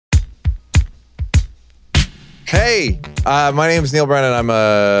Hey, my name is Neal Brennan. I'm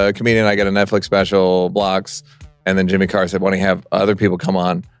a comedian. I got a Netflix special, Blocks. And then Jimmy Carr said, why don't you have other people come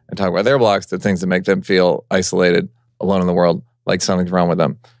on and talk about their blocks, the things that make them feel isolated, alone in the world, like something's wrong with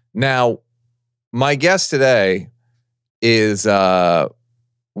them. Now, my guest today is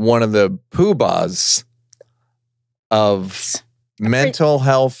one of the poobahs of mental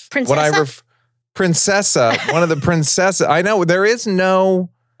health. Princessa, one of the princesses. I know there is no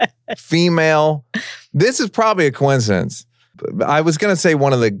female. This is probably a coincidence. I was going to say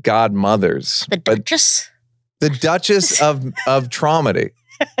one of the godmothers. The Duchess? The Duchess of Traumedy.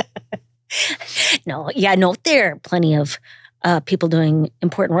 No, there are plenty of people doing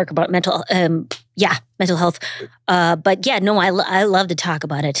important work about mental health. But yeah, no, I love to talk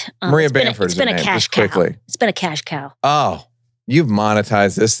about it. Maria Bamford it's been a cash cow. Quickly. It's been a cash cow. Oh, you've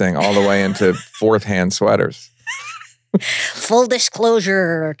monetized this thing all the way into fourth hand sweaters. Full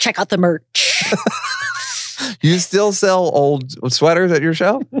disclosure, check out the merch. You still sell old sweaters at your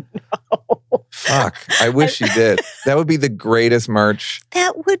show? No. Fuck, I wish you did. That would be the greatest merch.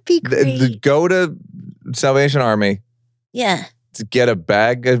 That would be great. Go to Salvation Army. Yeah. To get a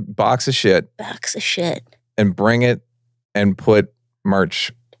box of shit. And bring it and put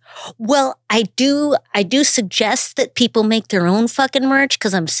merch. Well, I do suggest that people make their own fucking merch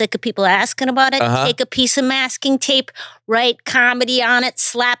because I'm sick of people asking about it. Take a piece of masking tape, write comedy on it,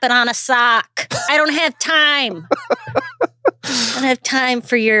 slap it on a sock. I don't have time. I don't have time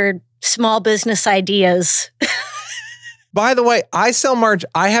for your small business ideas. By the way, I sell merch.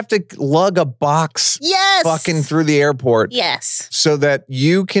 I have to lug a box fucking through the airport. Yes. So that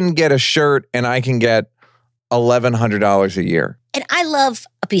you can get a shirt and I can get $1,100 a year. And I love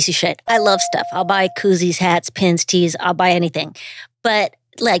a piece of shit. I love stuff. I'll buy koozies, hats, pins, tees. I'll buy anything. But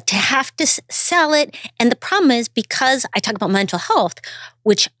like to have to sell it. And the problem is because I talk about mental health,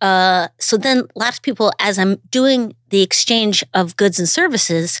 which, so then lots of people, as I'm doing the exchange of goods and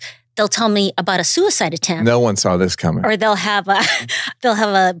services, they'll tell me about a suicide attempt. No one saw this coming. Or they'll have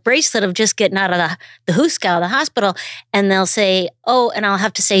a bracelet of just getting out of the hooska, the hospital, and they'll say, oh, and I'll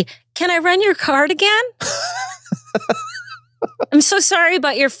have to say, can I run your card again? I'm so sorry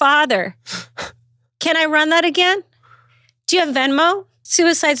about your father. Can I run that again? Do you have Venmo?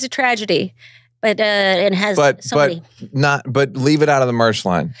 Suicide's a tragedy, but it has many. But leave it out of the merch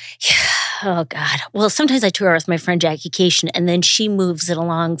line. Yeah. Oh God. Well, sometimes I tour with my friend Jackie Cation, and then she moves it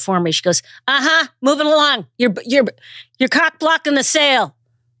along for me. She goes, moving along. You're cock blocking the sale.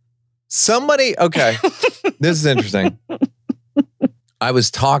 Somebody. Okay, this is interesting. I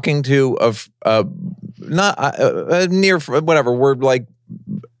was talking to a near whatever. We're like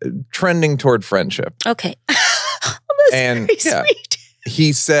trending toward friendship. Okay. Well, that's very sweet.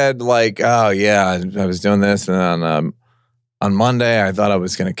 He said like, oh yeah, I was doing this, and on Monday I thought I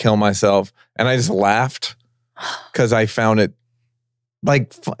was going to kill myself, and I just laughed because I found it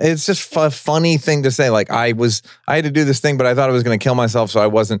like it's just a funny thing to say. Like I had to do this thing, but I thought I was going to kill myself, so I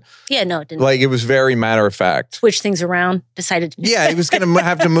wasn't. Yeah, no, it didn't. Like it was very matter of fact. Switch things around. Decided. Yeah, he was going to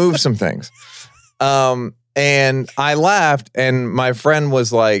have to move some things. And I laughed, and my friend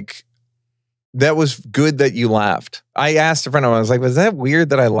was like, that was good that you laughed. I asked a friend of mine, I was like, was that weird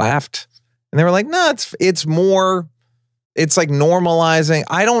that I laughed? And they were like, no, it's more, it's like normalizing.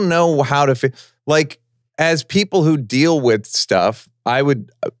 I don't know how to feel. Like, as people who deal with stuff, I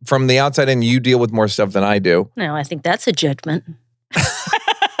would, from the outside in, you deal with more stuff than I do. No, I think that's a judgment.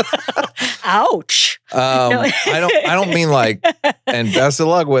 Ouch. No. I don't mean like, and best of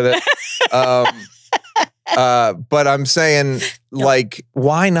luck with it. But I'm saying, like,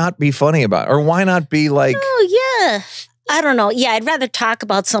 why not be funny about it? Or why not be like... Oh, yeah. I don't know. Yeah, I'd rather talk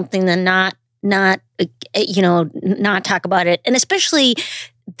about something than not talk about it. And especially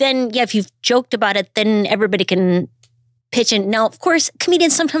then, yeah, if you've joked about it, then everybody can pitch in. Now, of course,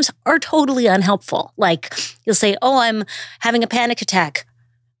 comedians sometimes are totally unhelpful. Like, you'll say, oh, I'm having a panic attack.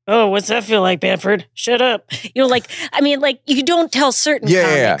 Oh, what's that feel like, Bamford? Shut up. You know, you don't tell certain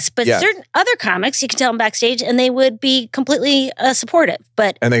comics, but certain other comics, you can tell them backstage and they would be completely supportive.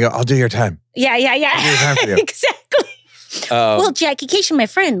 And they go, I'll do your time. Yeah. I'll do your time for you. Exactly. Well, Jackie Cation, my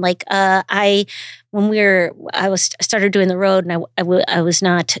friend, I started doing the road, and I was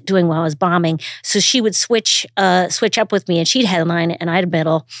not doing well. I was bombing, so she would switch up with me, and she'd headline, and I'd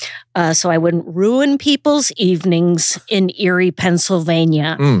middle, so I wouldn't ruin people's evenings in Erie,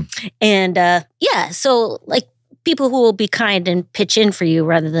 Pennsylvania. And so like people who will be kind and pitch in for you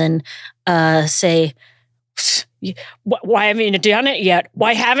rather than say, why haven't you done it yet?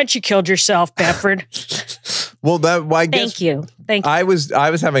 Why haven't you killed yourself, Bamford? Well, I guess Thank you. I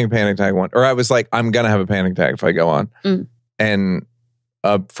was having a panic attack once, or I was like, I'm gonna have a panic attack if I go on. And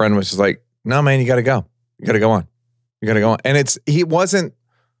a friend was just like, no, man, you gotta go. You got to go on. You got to go on. And he wasn't,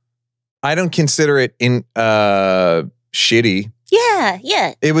 I don't consider it shitty. Yeah,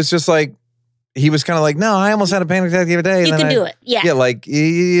 yeah. It was just like, he was kind of like, no, I almost had a panic attack the other day. You can do it. Yeah. Yeah, like,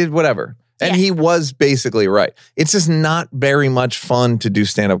 whatever. And he was basically right. It's just not very much fun to do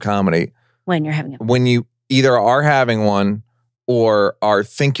stand-up comedy. When you're having when you either are having one or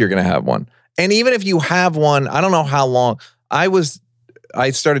think you're going to have one. And even if you have one, I don't know how long. I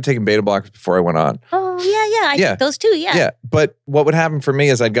started taking beta blockers before I went on. Oh, yeah. I took those too, yeah. Yeah, but what would happen for me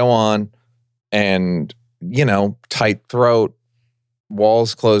is I'd go on and, tight throat,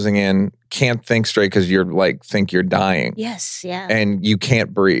 walls closing in, can't think straight because you're like, think you're dying. Yes, yeah. And you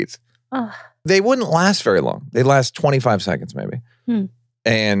can't breathe. Oh. They wouldn't last very long. They last 25 seconds maybe.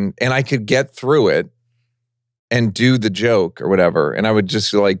 And I could get through it and do the joke or whatever. And I would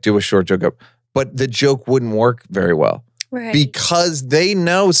just like do a short joke up. But the joke wouldn't work very well. Right. Because they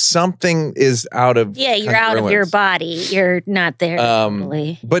know something is out of you're out of your body. You're not there.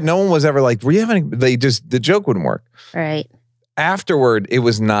 But no one was ever like, were you having, the joke wouldn't work. Right. Afterward, it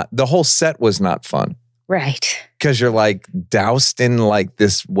was not, the whole set was not fun. Right. Because you're like doused in like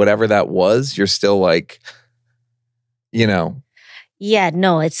this, whatever that was, you're still like, Yeah,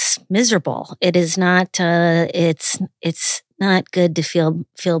 no, it's miserable. It is not, it's not good to feel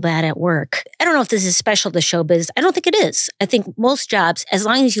bad at work. I don't know if this is special to showbiz. I don't think it is. I think most jobs, as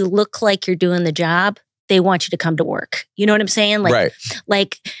long as you look like you're doing the job, they want you to come to work. You know what I'm saying? Like, right.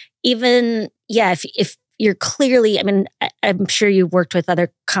 Like even, if you're clearly, I mean, I'm sure you've worked with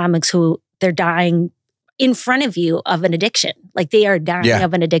other comics who they're dying in front of you of an addiction. Like they are dying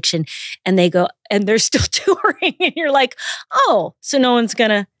of an addiction and they go, and they're still touring and you're like, oh, so no one's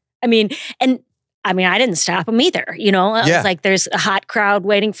gonna, I didn't stop them either. I was like, there's a hot crowd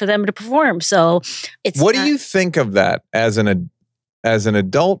waiting for them to perform. So it's What do you think of that as an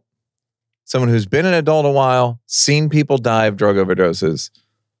adult, someone who's been an adult a while, seen people die of drug overdoses?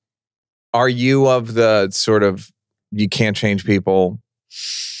 Are you of the sort of, you can't change people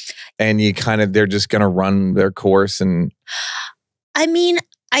and they're just going to run their course? And I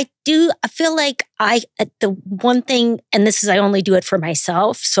feel like the one thing, and this is, I only do it for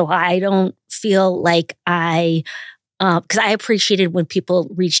myself. So I don't feel like because I appreciated when people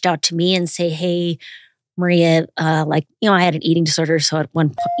reached out to me and say, hey, Maria, I had an eating disorder. So at one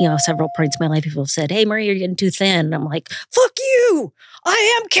point, several points in my life, people have said, hey, Maria, you're getting too thin. And I'm like, fuck you.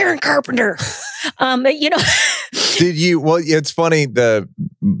 I am Karen Carpenter. Did you, well, it's funny, the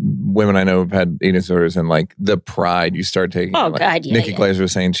women I know have had eating disorders and like the pride you start taking. Oh, God, yeah. Nikki Glaser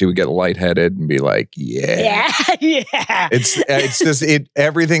was saying she would get lightheaded and be like, yeah. It's just,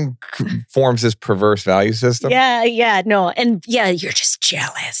 everything forms this perverse value system. Yeah, no. And you're just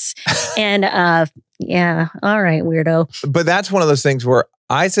jealous. And yeah, all right, weirdo. But that's one of those things where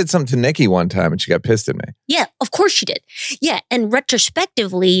I said something to Nikki one time and she got pissed at me. Yeah, of course she did. Yeah, and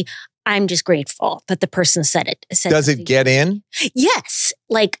retrospectively, I'm just grateful that the person said it. Does it get in? Yes.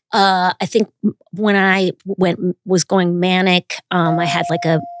 Like, I think when I was going manic, I had like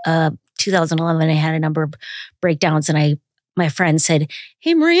a 2011, I had a number of breakdowns and my friend said,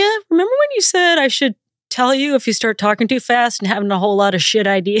 hey, Maria, remember when you said I should tell you if you start talking too fast and having a whole lot of shit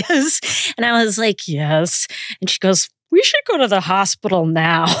ideas? And I was like, yes. And she goes, we should go to the hospital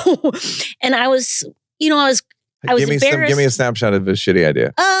now. And I was embarrassed. Give me a snapshot of a shitty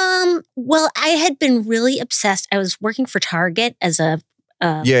idea. Well, I had been really obsessed. I was working for Target as a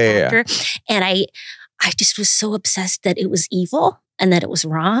actor, and I just was so obsessed that it was evil and that it was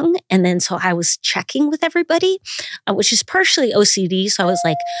wrong. And then so I was checking with everybody, which is partially OCD. So I was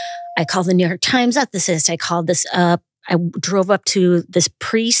like, I called the New York Times ethicist. I called this up. I drove up to this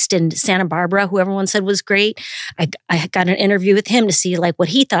priest in Santa Barbara, who everyone said was great. I got an interview with him to see like what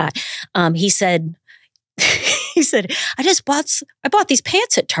he thought. He said, I bought these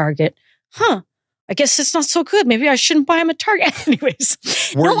pants at Target. Huh. I guess it's not so good. Maybe I shouldn't buy them at Target. Anyways.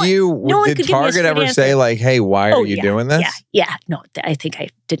 Did Target ever say like, hey, why are you doing this? Yeah. No, I think I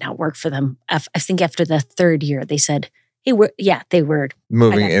did not work for them. I think after the third year, they said, hey, they were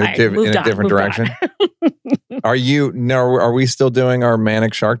moving in a different direction. Are we still doing our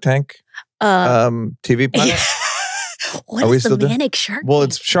Manic Shark Tank TV pilot? What is the Manic Shark Tank? Well,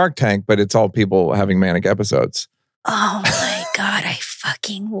 it's Shark Tank, but it's all people having manic episodes. Oh my God, I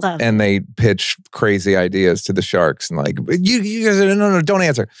fucking love it. And they pitch crazy ideas to the sharks and like, you guys, no, don't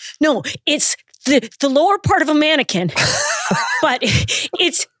answer. No, it's the lower part of a mannequin, but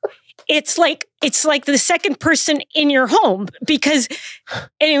it's like the second person in your home because,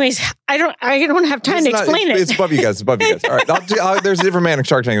 anyways, I don't have time to explain it. It's above you guys. All right, there's a different Manic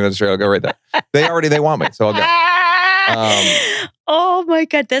Shark Tank in Australia. I'll go right there. They want me, so I'll go. Oh my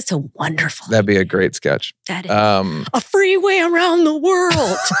God, that's a wonderful. That'd be a great sketch. That is a freeway around the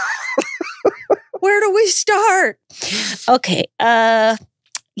world. Where do we start? Okay. Yeah.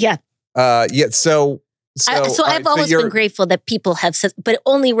 Yeah. So I've always been grateful that people have said, but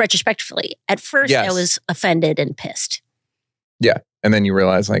only retrospectively. At first, Yes. I was offended and pissed. Yeah. And then you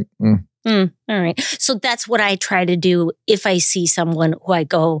realize like, All right. So that's what I try to do if I see someone who I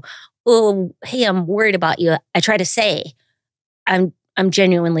go, oh, hey, I'm worried about you. I try to say, I'm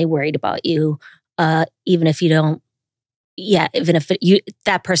genuinely worried about you, even if you don't. Yeah, even if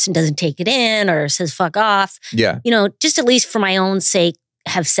that person doesn't take it in or says fuck off. Yeah. Just at least for my own sake,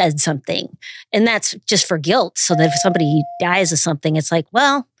 have said something. And that's just for guilt. So that if somebody dies of something, it's like,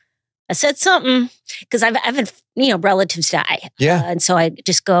 well, I said something. Because I've had, relatives die. Yeah. And so I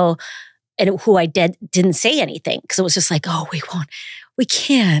just go, and who I didn't say anything. Because it was just like, oh, we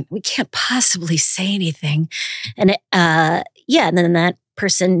can't possibly say anything. And and then that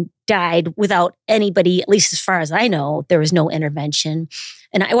person died without anybody, at least as far as I know, there was no intervention.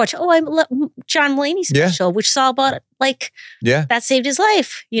 And I watched, I love John Mulaney's special, which is all about that saved his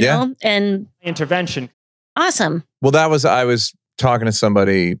life, you know, and intervention. Awesome. Well, I was talking to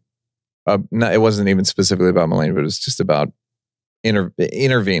somebody, it wasn't even specifically about Mulaney, but it was just about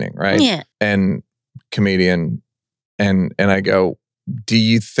intervening, right? Yeah. And comedian. And I go, do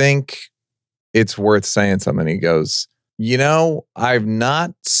you think it's worth saying something? He goes, I've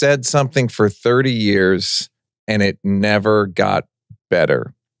not said something for 30 years and it never got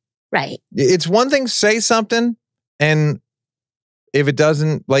better. Right. It's one thing to say something, and if it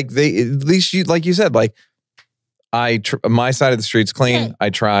doesn't, at least you, like you said, my side of the street's clean. Yeah. I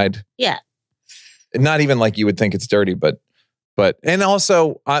tried. Yeah. Not even like you would think it's dirty, but then I'm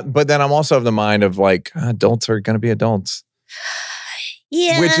also of the mind of adults are going to be adults.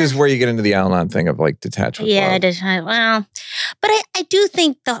 Yeah. Which is where you get into the Al-Anon thing of detachment. Yeah. Well, but I do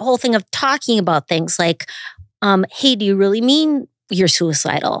think the whole thing of talking about things like, hey, do you really mean you're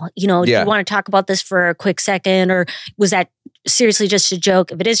suicidal? Do you want to talk about this for a quick second? Or was that seriously just a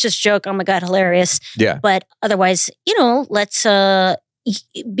joke? If it is just a joke, oh my God, hilarious. Yeah. But otherwise, let's,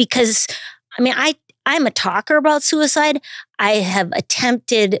 because I'm a talker about suicide. I have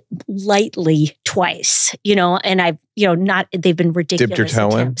attempted lightly twice, and I've, they've been ridiculous dipped your toe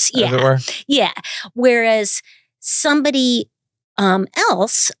attempts. in, as it were. Yeah. Whereas somebody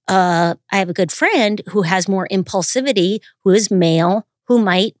else, I have a good friend who has more impulsivity, who is male, who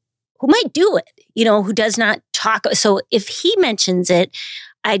might do it, who does not talk. So if he mentions it,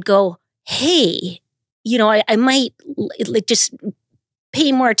 I'd go, hey, I might just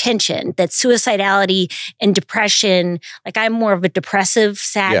pay more attention that suicidality and depression, I'm more of a depressive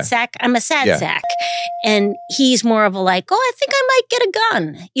sad sack. I'm a sad sack. And he's more of a I think I might get a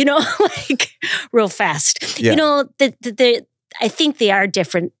gun, real fast. Yeah. I think they are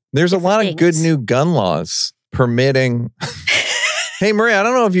different. There's a lot things. of good new gun laws permitting. Hey, Maria, I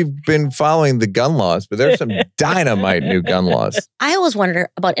don't know if you've been following the gun laws, but there's some dynamite new gun laws. I always wonder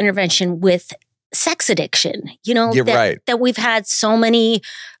about intervention with sex addiction, You're right. That we've had so many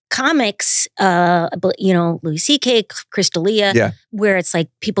comics, Louis C.K., Chris D'Elia, where it's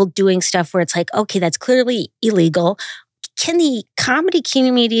people doing stuff where it's okay, that's clearly illegal. Can the comedy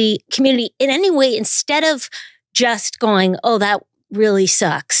community in any way, instead of just going, oh, that really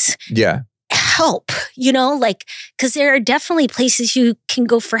sucks. Yeah. Help, because there are definitely places you can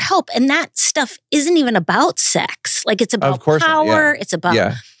go for help. And that stuff isn't even about sex. It's about power. It's about...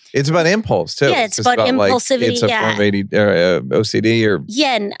 Yeah. It's about impulse too. Yeah, it's about impulsivity. It's a form of OCD or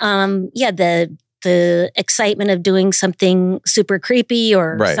the excitement of doing something super creepy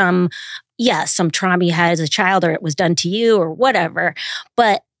or some trauma you had as a child or it was done to you or whatever.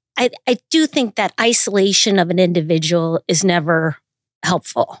 But I do think that isolation of an individual is never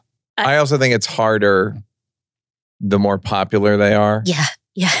helpful. I also think it's harder the more popular they are. Yeah,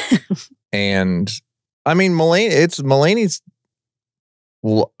 yeah. And Mulaney's.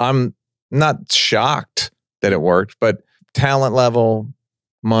 I'm not shocked that it worked, but talent level,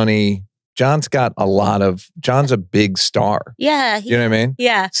 money. John's a big star. Yeah. You know what I mean?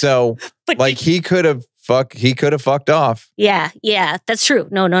 Yeah. So he could have fucked off. Yeah. Yeah. That's true.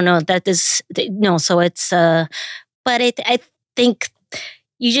 No. That is no. So it's, but I think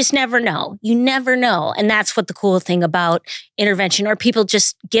you just never know. You never know. And that's what the cool thing about intervention or people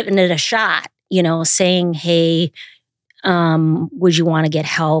just giving it a shot, saying, hey, would you want to get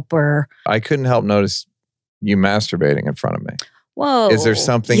help? Or I couldn't help notice you masturbating in front of me. Whoa. Is there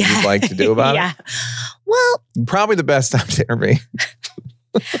something you'd like to do about it? Well, probably the best time to intervene.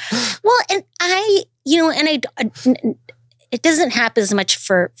 Well, and it doesn't happen as much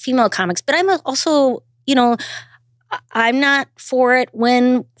for female comics, but I'm also, I'm not for it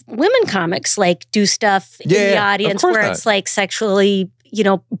when women comics like do stuff in the audience where it's like sexually,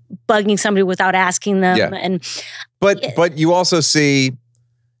 bugging somebody without asking them. Yeah. And but you also see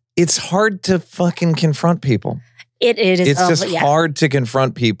it's hard to fucking confront people. It is. It's just hard to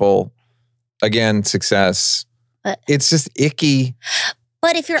confront people. Again, success. It's just icky.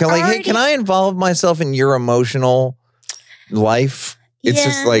 But if you're hey, can I involve myself in your emotional life? It's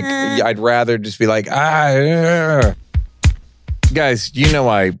just like, I'd rather just be like, Guys,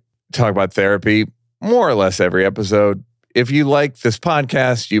 I talk about therapy more or less every episode. If you like this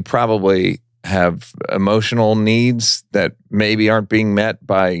podcast, you probably have emotional needs that maybe aren't being met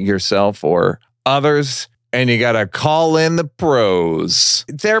by yourself or others, and you got to call in the pros.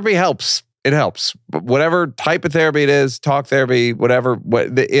 Therapy helps. It helps. But whatever type of therapy it is, talk therapy, whatever,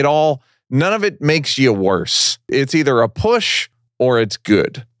 none of it makes you worse. It's either a push or it's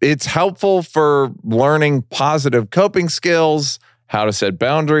good. It's helpful for learning positive coping skills, how to set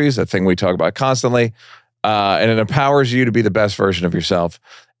boundaries, a thing we talk about constantly, and it empowers you to be the best version of yourself.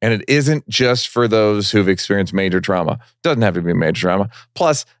 And it isn't just for those who've experienced major trauma. Doesn't have to be major trauma.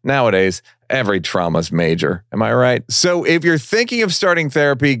 Plus, nowadays, every trauma's major. Am I right? So if you're thinking of starting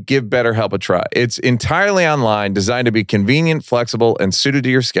therapy, give BetterHelp a try. It's entirely online, designed to be convenient, flexible, and suited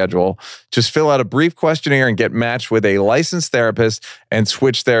to your schedule. Just fill out a brief questionnaire and get matched with a licensed therapist and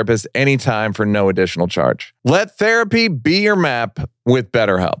switch therapists anytime for no additional charge. Let therapy be your map with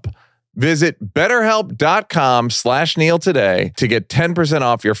BetterHelp. Visit BetterHelp.com/Neal today to get 10%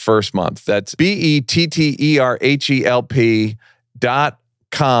 off your first month. That's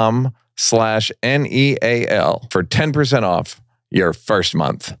BetterHelp.com/NEAL for 10% off your first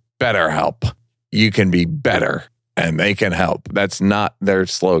month. BetterHelp. You can be better and they can help. That's not their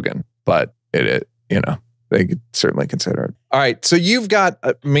slogan, but they could certainly consider it. All right. So you've got,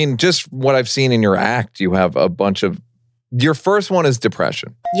 just what I've seen in your act, you have a bunch of. Your first one is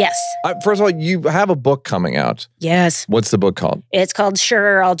depression. Yes. First of all, you have a book coming out. Yes. What's the book called? It's called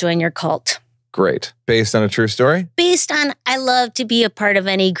Sure, I'll Join Your Cult. Great. Based on a true story? Based on, I love to be a part of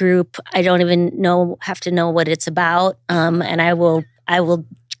any group. I don't even have to know what it's about. And I will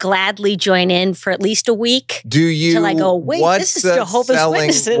gladly join in for at least a week. Do you? Till I go, wait, this is Jehovah's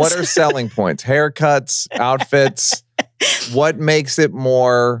Witnesses. What are selling points? Haircuts, outfits? What makes it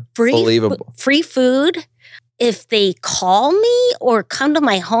more believable? Free food. If they call me or come to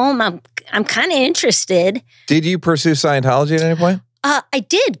my home, I'm kind of interested. Did you pursue Scientology at any point? I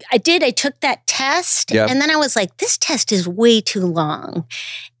did. I took that test, and then I was like, this test is way too long.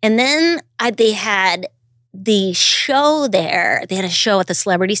 And then they had the show there. They had a show at the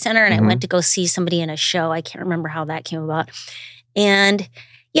Celebrity Center, and I went to go see somebody in a show. I can't remember how that came about. And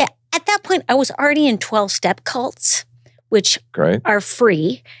at that point, I was already in 12-step cults, which are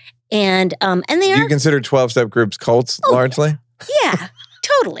free. And they are. Do you consider 12-step groups cults largely? Yeah,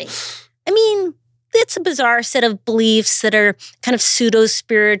 totally. I mean, it's a bizarre set of beliefs that are kind of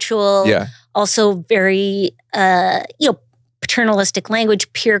pseudo-spiritual. Yeah. Also very, paternalistic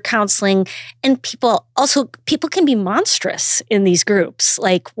language, peer counseling. And people can be monstrous in these groups,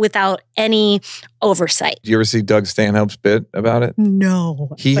 like without any oversight. Do you ever see Doug Stanhope's bit about it?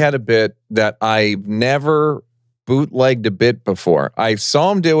 No. He had a bit that I've never bootlegged a bit before. I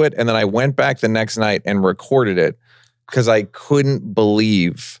saw him do it, and then I went back the next night and recorded it because I couldn't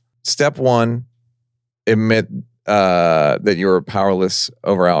believe. Step one, admit that you were powerless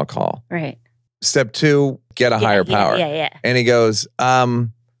over alcohol. Right. Step two, get a higher power. Yeah. And he goes,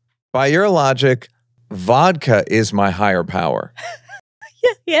 by your logic, vodka is my higher power.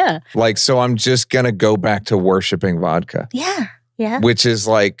 Yeah. Like, so I'm just going to go back to worshiping vodka. Yeah. Which is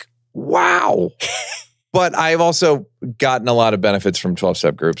like, wow. But I've also gotten a lot of benefits from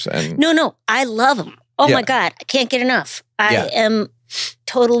 12-step groups. And No, I love them. Oh my God, I can't get enough. I am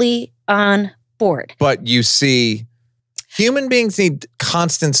totally on board. But you see, human beings need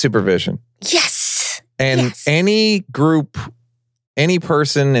constant supervision. Yes. And any group, any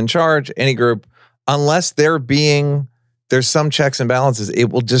person in charge, any group, unless there's some checks and balances, it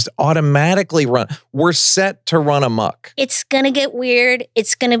will just automatically run. We're set to run amok. It's going to get weird.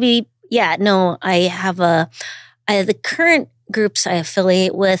 It's going to be, I have the current groups I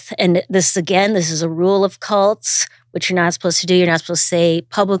affiliate with, and this is a rule of cults, which you're not supposed to do. You're not supposed to say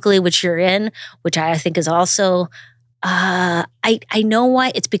publicly which you're in, which I think is also, I know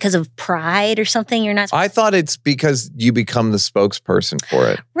why. It's because of pride or something. You're not supposed I thought it's because you become the spokesperson for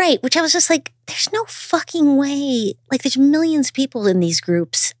it. Right, which I was just like, there's no fucking way. Like, there's millions of people in these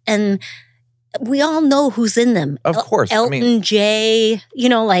groups, and we all know who's in them. Of course. Elton J,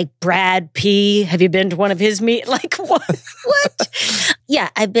 like Brad P. Have you been to one of his meet? Like what? What? Yeah,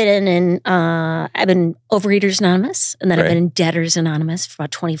 I've been Overeaters Anonymous, and then I've been in Debtors Anonymous for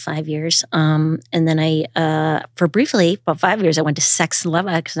about 25 years. And then for briefly, about 5 years, I went to Sex and Love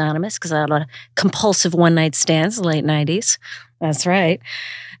Addicts Anonymous because I had a lot of compulsive one-night stands in the late 90s. That's right.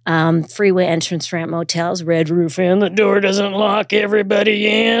 Freeway entrance ramp motels, red roof in, the door doesn't lock everybody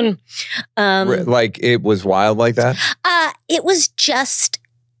in. Like it was wild like that? It was just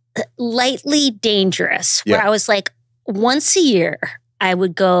lightly dangerous, where I was like, once a year, I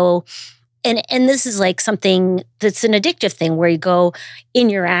would go, and this is like something that's an addictive thing, where you go in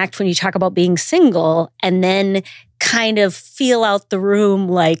your act when you talk about being single, and then kind of feel out the room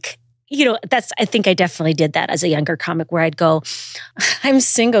like, I think I definitely did that as a younger comic, where I'd go, I'm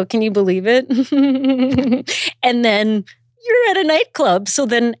single, can you believe it? And then you're at a nightclub. So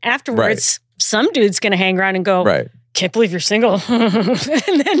then afterwards, some dude's going to hang around and go, can't believe you're single.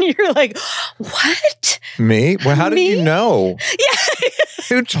 And then you're like, what? Me? Well, how did you know? Yeah.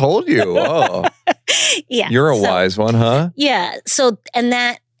 Who told you? Oh. Yeah. You're a wise one, huh? Yeah. So, and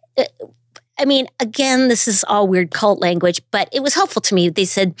that... again, this is all weird cult language, but it was helpful to me. They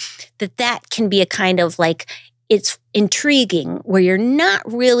said that can be a kind of like, it's intriguing, where you're not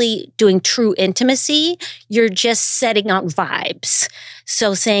really doing true intimacy. You're just setting out vibes.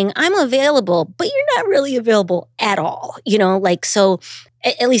 So saying, I'm available, but you're not really available at all. So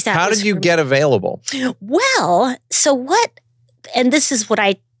at least that How did you get available? Well, so what, and this is what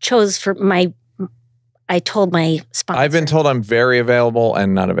I chose for I told my sponsor. I've been told I'm very available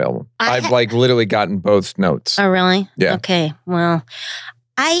and not available. I've literally gotten both notes. Oh, really? Yeah. Okay. Well,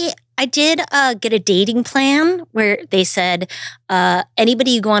 I did get a dating plan where they said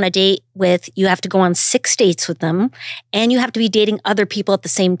anybody you go on a date with, you have to go on 6 dates with them, and you have to be dating other people at the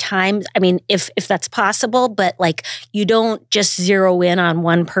same time. I mean, if that's possible, but like you don't just zero in on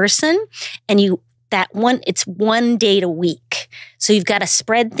one person, and it's 1 date a week. So you've got to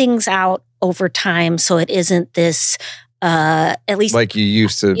spread things out over time, so it isn't this, at least... Like you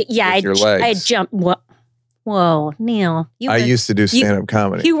used to with your legs. I jumped... Whoa, Neal. I used to do stand-up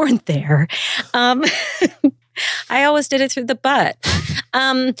comedy. You weren't there. I always did it through the butt.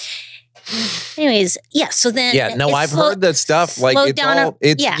 Anyways, yeah, so then... Yeah, no, I've heard that stuff. Like,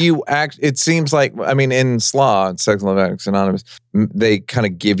 it seems like, in Sloth, Sex and Love Addicts Anonymous, they kind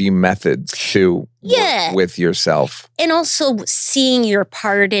of give you methods to work with yourself. And also seeing your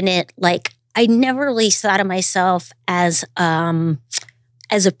part in it, like, I never really thought of myself as a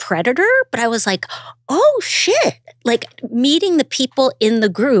predator, but I was like, oh, shit. Like, meeting the people in the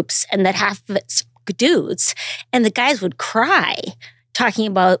groups, and that half of it's dudes, and the guys would cry talking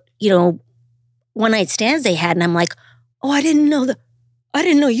about, one-night stands they had. And I'm like, oh, I didn't know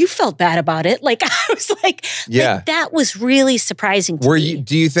you felt bad about it. Like, I was like, that was really surprising to me.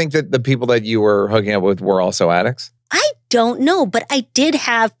 Do you think that the people that you were hooking up with were also addicts? I don't know, but I did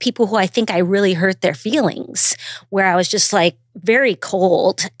have people who I think I really hurt their feelings, where I was just like very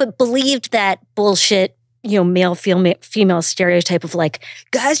cold, but believed that bullshit, male, female stereotype of like,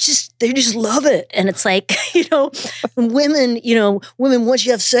 guys they just love it. And it's like, women, once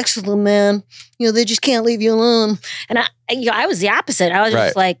you have sex with them, man, they just can't leave you alone. And I was the opposite. I was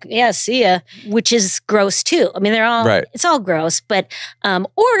just like, yeah, see ya, which is gross too. I mean, it's all gross, but, or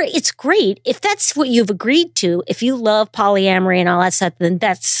it's great. If that's what you've agreed to, if you love polyamory and all that stuff, then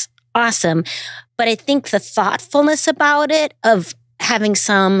that's awesome. But I think the thoughtfulness about it, of having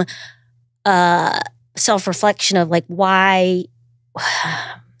some, self-reflection of like, why,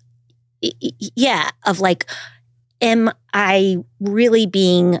 of like, am I really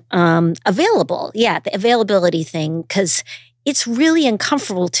being available? Yeah, the availability thing, because it's really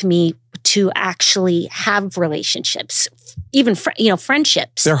uncomfortable to me to actually have relationships, even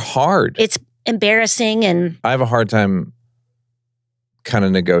friendships. They're hard. It's embarrassing, and I have a hard time kind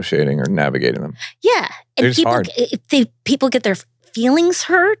of negotiating or navigating them. Yeah, and people get their feelings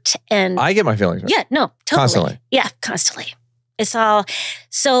hurt, and I get my feelings hurt. Yeah, no, totally. Constantly. Yeah, constantly. It's all,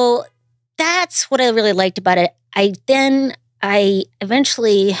 so that's what I really liked about it. I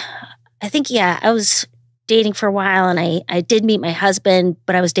eventually, I was dating for a while, and I did meet my husband,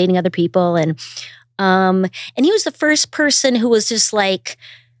 but I was dating other people, and he was the first person who was just like,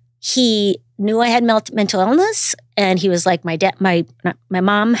 he knew I had mental illness, and he was like, my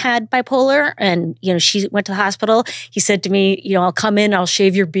mom had bipolar, and she went to the hospital. He said to me, I'll come in, I'll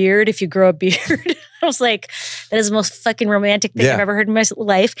shave your beard if you grow a beard. I was like, that is the most fucking romantic thing I've ever heard in my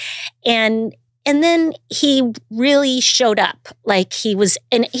life. And then he really showed up. Like, he was,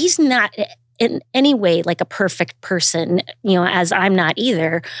 and he's not in any way like a perfect person, as I'm not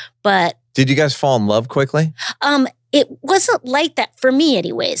either, but Did you guys fall in love quickly? It wasn't like that for me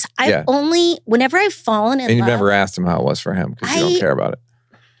anyways. Whenever I've fallen in love. And you never asked him how it was for him because you don't care about it.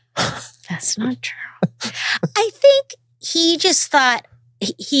 That's not true. I think he just thought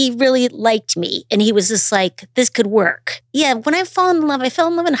he really liked me. And he was just like, this could work. Yeah, when I fell in love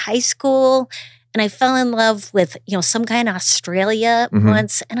in high school. And I fell in love with, some guy in Australia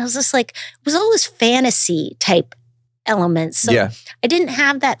once. And I was just like, it was always fantasy type elements. So I didn't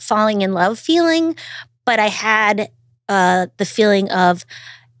have that falling in love feeling, but I had the feeling of,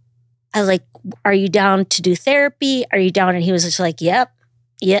 I was like, are you down to do therapy? Are you down? And he was just like, yep.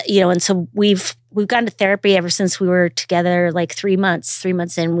 Yeah. And so we've gone to therapy ever since we were together, like 3 months. 3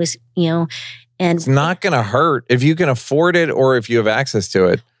 months in was, and it's not going to hurt if you can afford it or if you have access to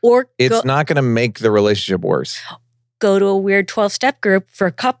it. Or it's not going to make the relationship worse. Go to a weird 12-step group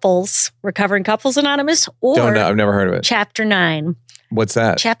for couples, Recovering Couples Anonymous, or don't know. I've never heard of it. Chapter 9. What's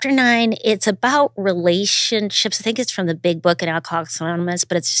that? Chapter 9, it's about relationships. I think it's from the big book in Alcoholics Anonymous,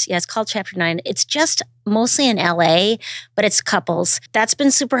 but it's called Chapter 9. It's just mostly in LA, but it's couples. That's been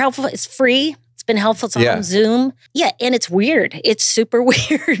super helpful. It's free. It's been helpful. It's on Zoom. Yeah, and it's weird. It's super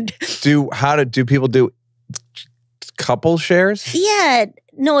weird. Do people do couple shares? Yeah.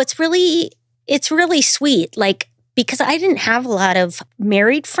 No, it's really sweet. Like, because I didn't have a lot of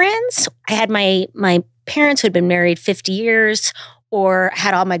married friends. I had my parents who had been married 50 years, or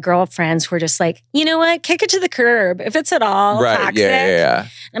had all my girlfriends who were just like, you know what, kick it to the curb if it's at all toxic. Yeah.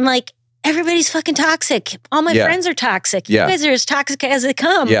 I'm like, everybody's fucking toxic. All my friends are toxic. You guys are as toxic as they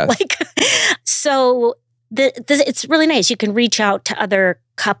come. Yes. Like, so it's really nice. You can reach out to other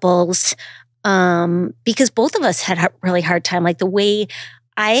couples because both of us had a really hard time. Like, the way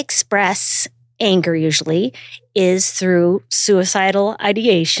I express anger usually is through suicidal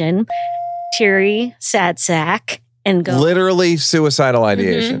ideation, teary sad sack, and go. Literally suicidal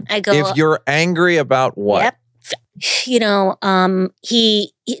ideation. I go. If you're angry about what? Yep.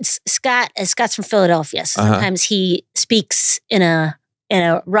 Scott's from Philadelphia, so sometimes he speaks in a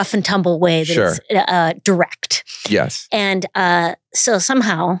rough and tumble way that is direct. Yes. And so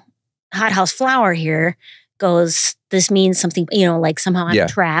somehow Hot House Flower here goes, this means something, like somehow I'm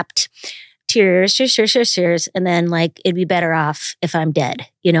trapped. Tears, and then like, it'd be better off if I'm dead,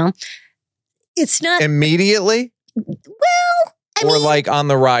 It's not immediately. Well, I mean, like on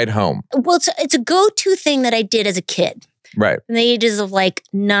the ride home. Well, it's a go-to thing that I did as a kid. Right. In the ages of like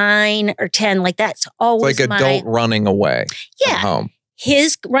 9 or 10, like that's always like adult running away. Yeah. From home.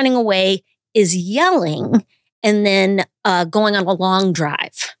 His running away is yelling and then going on a long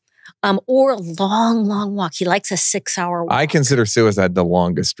drive. Or a long, long walk. He likes a 6-hour walk. I consider suicide the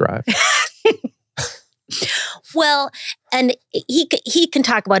longest drive. Well, and he can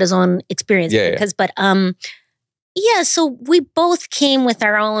talk about his own experience so we both came with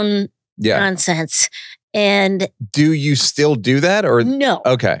our own nonsense. And do you still do that or no?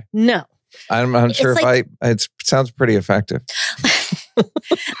 Okay, no. I'm sure it sounds pretty effective.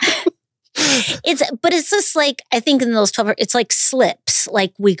 It's just like, I think in those 12, it's like slips.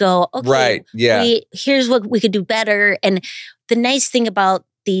 Like we go, okay, right, yeah. Here's what we could do better. And the nice thing about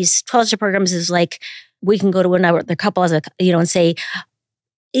these 12-step programs is like, we can go to another couple as and say,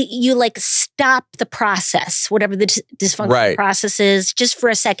 you like stop the process, whatever the dysfunctional process is, just for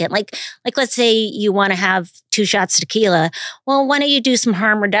a second. Like let's say you want to have 2 shots of tequila. Well, why don't you do some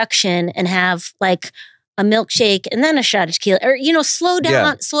harm reduction and have like a milkshake and then a shot of tequila, or slow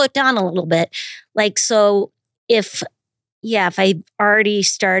it down a little bit. Like, so if I already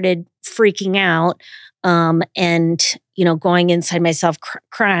started freaking out, and going inside myself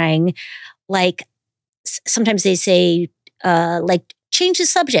crying, like sometimes they say, like, change the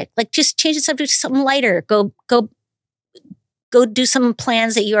subject, like just change the subject to something lighter. Go do some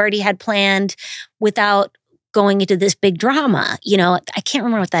plans that you already had planned without going into this big drama. I can't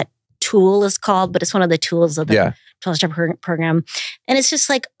remember what that tool is called, but it's one of the tools of the 12-step program. And it's just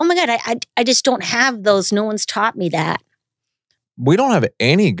like, oh my God, I just don't have those. No one's taught me that. We don't have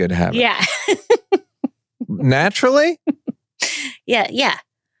any good habits. Yeah. Naturally? Yeah.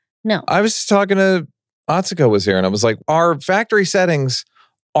 No. I was talking to Atsuko was here and I was like, our factory settings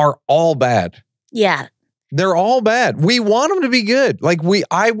are all bad. Yeah. They're all bad. We want them to be good. Like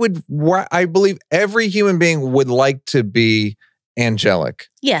I believe every human being would like to be angelic.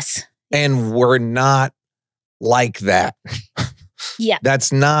 Yes. And we're not like that. Yeah.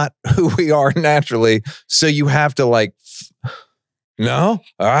 That's not who we are naturally. So you have to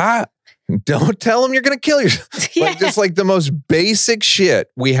don't tell them you're going to kill yourself. Yeah. Like, just like the most basic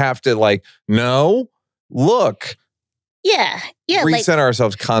shit. We have to no, look. Yeah. Yeah. Reset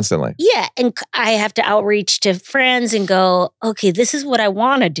ourselves constantly. Yeah. And I have to outreach to friends and go, okay, this is what I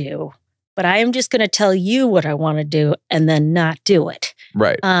want to do. but I am just going to tell you what I want to do and then not do it.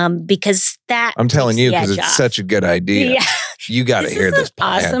 Right. Because that I'm telling you because it's off. such a good idea. Yeah. You got to hear this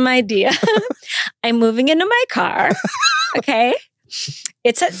plan. Awesome idea. I'm moving into my car. Okay.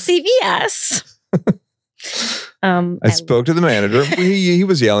 It's at CVS. I spoke to the manager. He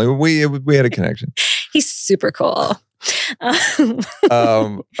was yelling. We had a connection. He's super cool.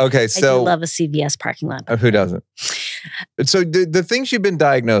 Okay, so I do love a CVS parking lot. Who doesn't? So the things you've been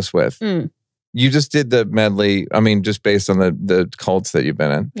diagnosed with, you just did the medley. I mean, just based on the cults that you've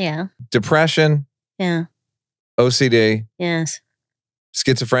been in. Yeah. Depression. Yeah. OCD. Yes.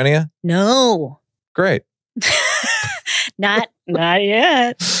 Schizophrenia. No. Great. Not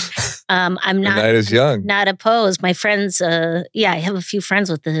yet. I'm not. The night is young. Not opposed. My friends. I have a few friends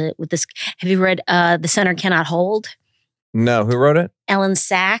with this. Have you read The Center Cannot Hold? No. Who wrote it? Ellen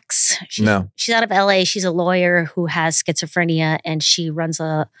Sachs. No. She's out of LA. She's a lawyer who has schizophrenia, and she runs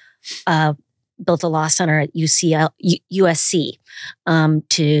built a law center at USC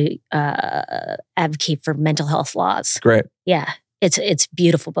to advocate for mental health laws. Great. Yeah. It's a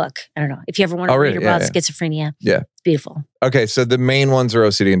beautiful book. I don't know. If you ever want to read about schizophrenia, it's beautiful. Okay, so the main ones are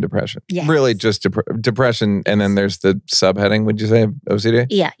OCD and depression. Yes. Really just depression, and then there's the subheading, would you say, OCD?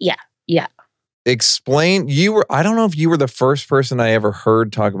 Yeah. Explain, I don't know if you were the first person I ever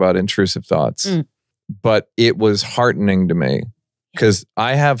heard talk about intrusive thoughts, but it was heartening to me because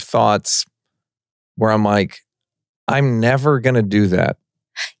I have thoughts where I'm like, I'm never going to do that.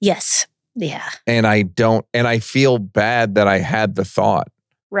 Yes. Yeah. And I feel bad that I had the thought.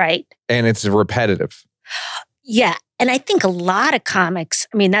 Right. And it's repetitive. Yeah. And I think a lot of comics,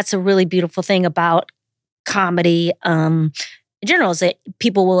 I mean, that's a really beautiful thing about comedy in general is that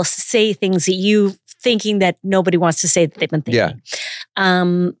people will say things that you thinking that nobody wants to say that they've been thinking.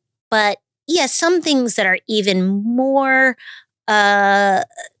 Yeah. But yeah, some things that are even more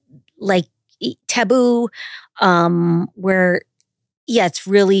like taboo, where it's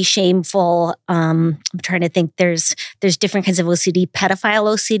really shameful. I'm trying to think. There's different kinds of OCD.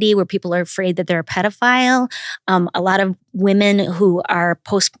 Pedophile OCD, where people are afraid that they're a pedophile. A lot of women who are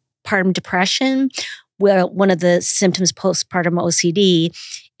postpartum depression, where one of the symptoms postpartum OCD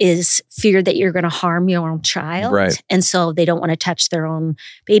is fear that you're going to harm your own child. Right. And so they don't want to touch their own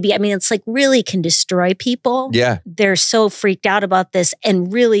baby. I mean, it's like really can destroy people. Yeah. They're so freaked out about this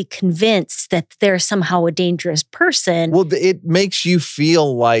and really convinced that they're somehow a dangerous person. Well, it makes you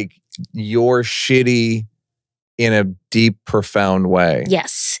feel like you're shitty in a deep, profound way.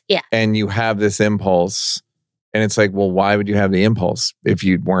 Yes. Yeah. And you have this impulse. And it's like, well, why would you have the impulse if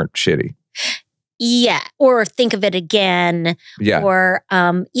you weren't shitty? Yeah. Or think of it again. Yeah. Or,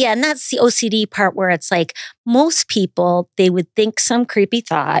 and that's the OCD part where it's like most people, they would think some creepy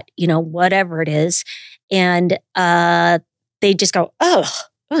thought, whatever it is. And they just go, oh,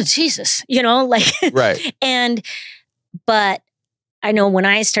 Jesus, Right. But I know when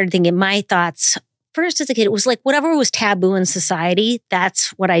I started thinking my thoughts first as a kid, it was like whatever was taboo in society, that's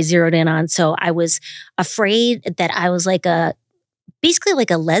what I zeroed in on. So I was afraid that I was basically like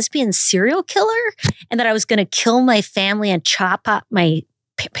a lesbian serial killer, and that I was going to kill my family and chop up my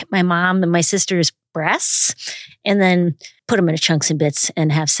mom and my sister's breasts and then put them into chunks and bits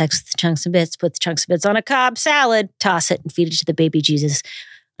and have sex with the chunks and bits, put the chunks and bits on a Cobb salad, toss it and feed it to the baby Jesus.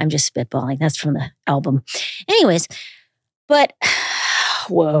 I'm just spitballing. That's from the album. Anyways, but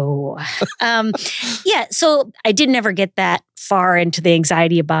whoa. So I did never get that far into the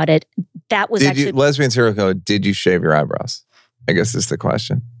anxiety about it. That was lesbian serial killer, did you shave your eyebrows? I guess is the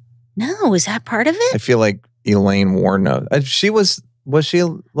question. No, is that part of it? I feel like Elaine Warren knows. Was she a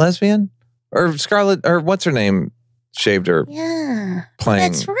lesbian? Or Scarlett, or what's her name, shaved her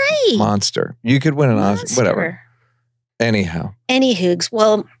playing that's right. Monster. You could win an Oscar, whatever. Anyhow. Anywho's,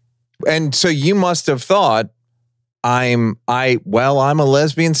 well. And so you must have thought, I'm a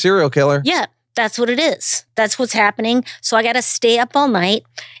lesbian serial killer. Yeah, that's what it is. That's what's happening. So I got to stay up all night.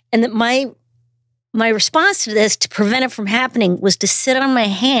 And my response to this, to prevent it from happening, was to sit on my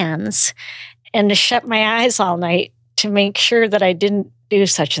hands and to shut my eyes all night to make sure that I didn't do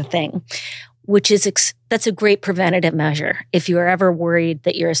such a thing, which is, that's a great preventative measure if you're ever worried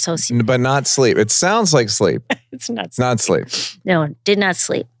that you're a sociopath. But not sleep. It sounds like sleep. It's not sleep. It's not sleep. No, did not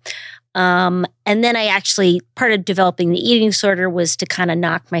sleep. And then part of developing the eating disorder was to kind of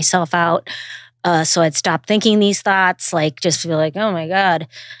knock myself out. So I'd stop thinking these thoughts, just feel like, oh my God,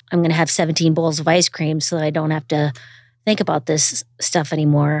 I'm going to have 17 bowls of ice cream so that I don't have to think about this stuff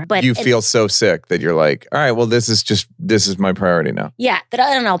anymore. But you feel so sick that you're like, all right, well, this is my priority now. Yeah. That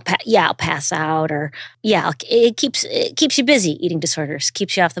I don't know. I'll pass out it keeps you busy. Eating disorders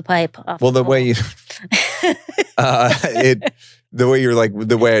keeps you off the pipe. The way you, the way you're like,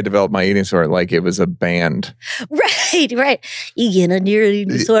 the way I developed my eating disorder, like it was a band. Right. You get a eating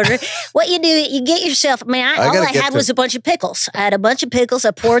disorder. What you do, you get yourself, all I had was a bunch of pickles. I had a bunch of pickles.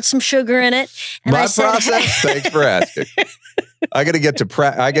 I poured some sugar in it. And my process, thanks for asking. I got to get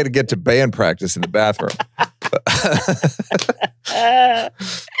to band practice in the bathroom.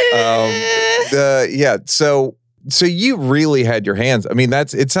 Yeah. So you really had your hands. I mean,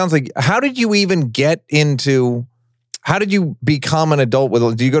 it sounds like, how did you even get into, how did you become an adult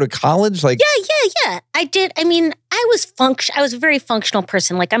do you go to college? Like, yeah. I did. I mean, I was a very functional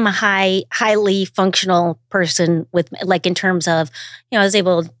person. Like I'm a highly functional person with like, in terms of, I was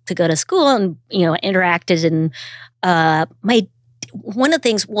able to go to school and, interacted and, one of the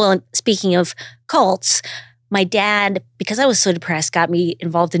things, well, speaking of cults, my dad, because I was so depressed, got me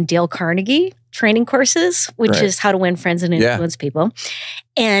involved in Dale Carnegie training courses, which is how to win friends and influence people.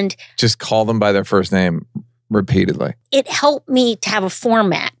 And just call them by their first name repeatedly. It helped me to have a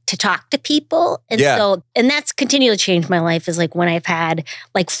format to talk to people. And and that's continually changed my life, is like when I've had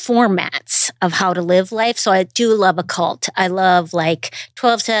like formats of how to live life. So I do love a cult. I love like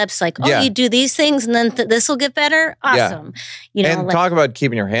 12 steps, like, you do these things and then this will get better. Awesome. And talk about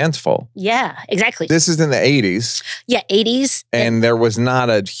keeping your hands full. Yeah, exactly. This is in the 80s. Yeah, 80s. And there was not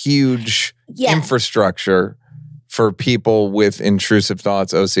a huge infrastructure for people with intrusive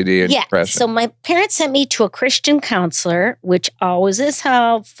thoughts, OCD, and depression. So my parents sent me to a Christian counselor, which always is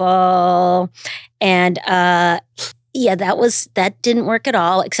helpful. And that didn't work at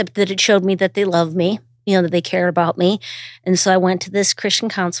all, except that it showed me that they loved me, that they cared about me. And so I went to this Christian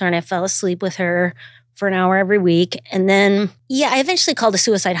counselor and I fell asleep with her for an hour every week. And then, I eventually called a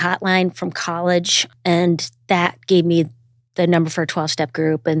suicide hotline from college, and that gave me the number for a 12-step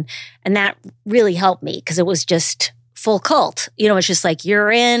group. And that really helped me because it was just full cult. It's just like, you're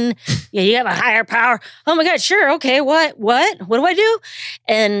in, you have a higher power. Oh my God, sure. Okay. What do I do?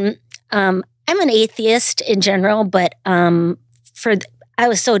 And I'm an atheist in general, but I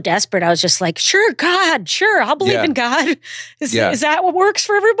was so desperate. I was just like, sure, God, sure. I'll believe in God. Is that what works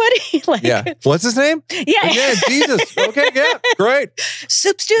for everybody? What's his name? Yeah, Jesus. Okay, yeah, great.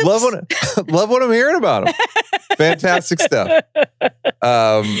 Soup Stoops. Love what I'm hearing about him. Fantastic stuff.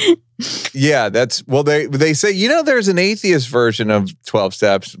 They say, there's an atheist version of 12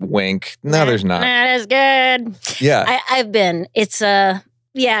 steps, wink. No, there's not. That is good. Yeah. I've been. It's I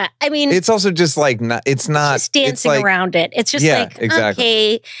mean, it's also just like, it's not just dancing around it. It's just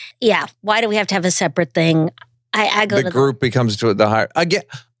exactly. Okay, why do we have to have a separate thing? I go to the group becomes to the higher. Again,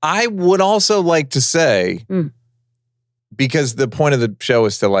 I would also like to say, because the point of the show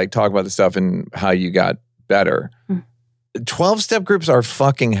is to like talk about the stuff and how you got better. 12-step groups are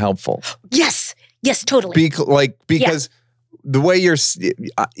fucking helpful. Yes, totally. Because the way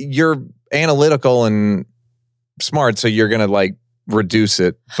you're analytical and smart, so you're gonna like reduce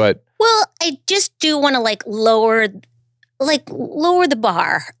it, but I just do want to lower the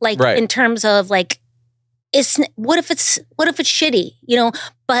bar, in terms of what if it's shitty,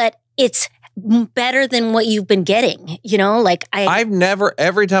 but it's better than what you've been getting, I've never,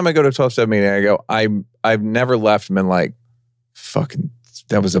 every time I go to a 12-step meeting, I go, I've never left and been like, fucking,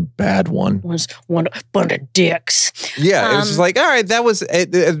 that was a bad one. Was one bunch of dicks. Yeah, it was just like, all right, that was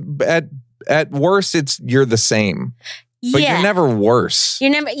at worst, you're the same. But you're never worse.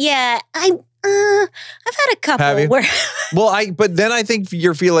 You're never. Yeah, I've had a couple where. But then I think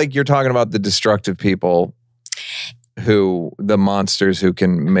you feel like you're talking about the destructive people, the monsters who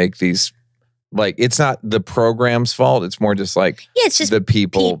can make these. Like, it's not the program's fault. It's more just like it's just the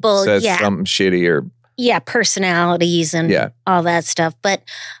people says something shitty or personalities and all that stuff. But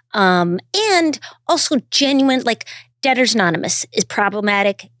and also genuine, like Debtors Anonymous is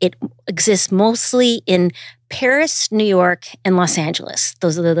problematic. It exists mostly in Paris, New York, and Los Angeles.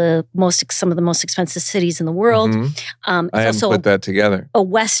 Those are some of the most expensive cities in the world. I hadn't put that together. A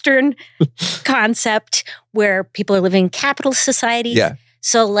Western concept where people are living in capitalist society. Yeah.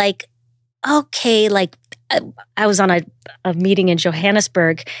 So I was on a meeting in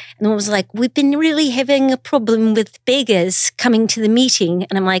Johannesburg, and it was like, we've been really having a problem with beggars coming to the meeting.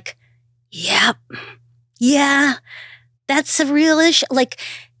 And I'm like, yeah, that's a real issue. Like,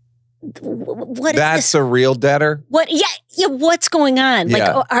 what that's is this? A real debtor? What? Yeah. What's going on?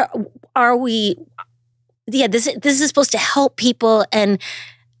 Yeah. Like, are we? Yeah. This is supposed to help people, and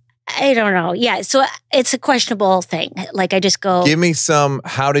I don't know. Yeah. So it's a questionable thing. Like, I just go. Give me some.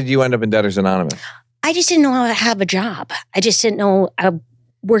 How did you end up in Debtors Anonymous? I just didn't know how to have a job. I just didn't know. I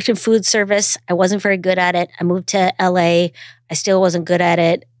worked in food service. I wasn't very good at it. I moved to LA. I still wasn't good at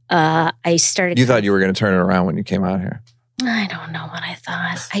it. I started. You thought you were going to turn it around when you came out here. I don't know what I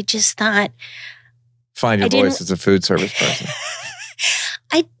thought. I just thought. Find your voice as a food service person.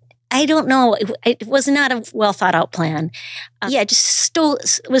 I don't know. It was not a well thought out plan. I just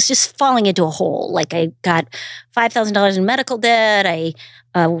was just falling into a hole. Like I got $5,000 in medical debt. I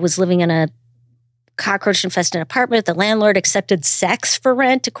was living in a cockroach infested apartment. The landlord accepted sex for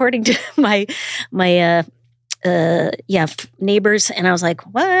rent, according to my neighbors. And I was like,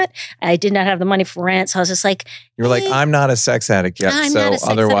 what? I did not have the money for rent. So I was just like, you're like, I'm not a sex addict yet. I'm not a sex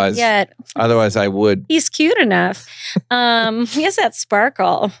addict yet. Otherwise I would. He's cute enough. He has that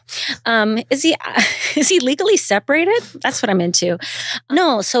sparkle. Is he legally separated? That's what I'm into.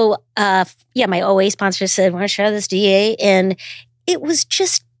 No. So, my OA sponsor said, want to share this DA? And it was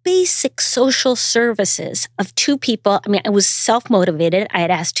just basic social services of two people. I mean, I was self-motivated. I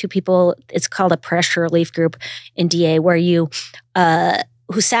had asked two people, it's called a pressure relief group in DA, where you,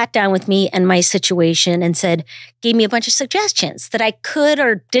 who sat down with me and my situation and gave me a bunch of suggestions that I could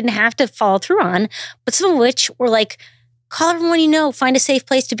or didn't have to follow through on, but some of which were like, call everyone you know, find a safe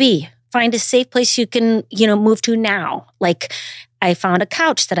place to be, find a safe place you can, move to now. Like, I found a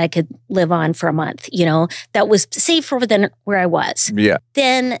couch that I could live on for a month, that was safer than where I was. Yeah.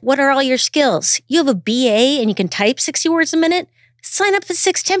 Then what are all your skills? You have a BA and you can type 60 words a minute. Sign up for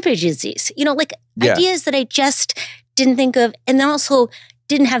 6 temp agencies. Ideas that I just didn't think of, and then also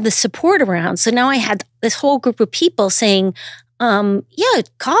didn't have the support around. So now I had this whole group of people saying,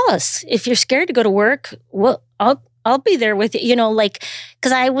 call us. If you're scared to go to work, well, I'll be there with you,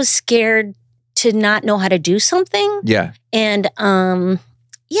 because I was scared to not know how to do something. Yeah. And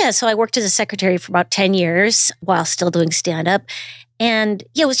so I worked as a secretary for about 10 years while still doing stand-up. And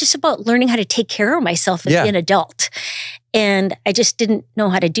it was just about learning how to take care of myself as an adult. And I just didn't know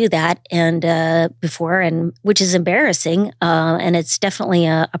how to do that before, which is embarrassing. And it's definitely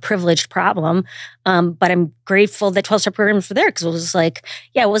a privileged problem. But I'm grateful that 12-step programs were there, because it was like,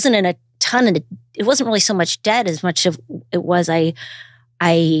 it wasn't in a ton of, it wasn't really so much debt as much of it was I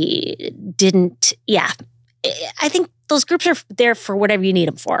didn't, I think those groups are there for whatever you need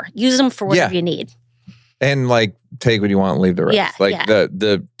them for. Use them for whatever you need. And take what you want and leave the rest. Yeah,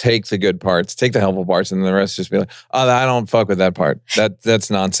 the take the good parts, take the helpful parts, and the rest just be like, oh, I don't fuck with that part.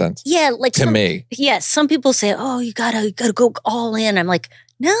 That's nonsense. Yeah, to me. Yeah, some people say, oh, you gotta go all in. I'm like,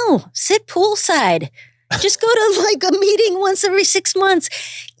 no, sit poolside. Just go to a meeting once every 6 months.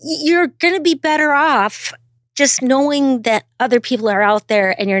 You're gonna be better off just knowing that other people are out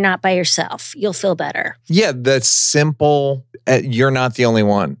there and you're not by yourself. You'll feel better. Yeah, that's simple. You're not the only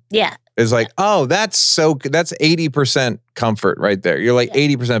one. Yeah. It's like, oh, that's 80% comfort right there. You're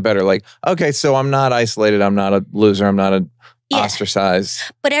 80% better. Like, okay, so I'm not isolated. I'm not a loser. I'm not ostracized.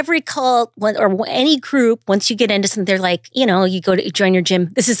 But every cult or any group, once you get into something, they're like, you go to join your gym.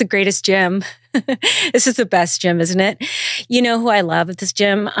 This is the greatest gym. This is the best gym, isn't it? You know who I love at this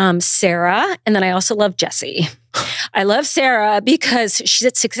gym? Sarah. And then I also love Jessie. I love Sarah because she's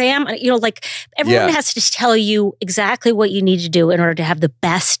at 6 a.m. Everyone has to tell you exactly what you need to do in order to have the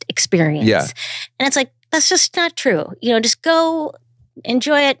best experience. Yeah. And it's like, that's just not true. Just go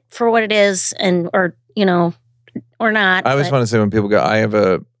enjoy it for what it is or not. I always want to say when people go, I have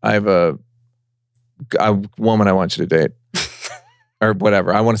a woman I want you to date or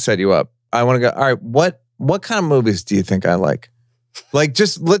whatever. I want to set you up. I want to go, all right, what kind of movies do you think I like? What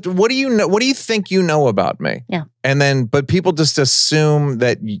do you know? What do you think you know about me? Yeah. And then, but people just assume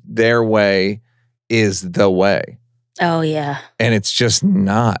that their way is the way. Oh, yeah. And it's just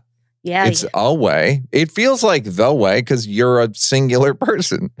not. Yeah. It's a way. It feels like the way because you're a singular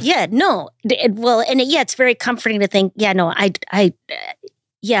person. Yeah, no. It's very comforting to think, I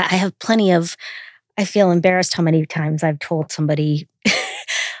have plenty of, I feel embarrassed how many times I've told somebody,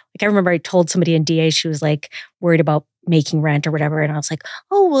 I remember I told somebody in DA, she was worried about making rent or whatever. And I was like,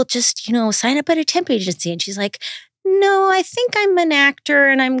 oh, well, just, sign up at a temp agency. And she's like, no, I think I'm an actor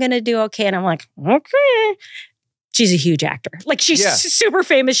and I'm going to do okay. And I'm like, okay. She's a huge actor. She's super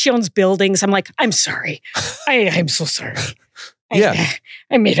famous. She owns buildings. I'm like, I'm sorry. I'm so sorry. I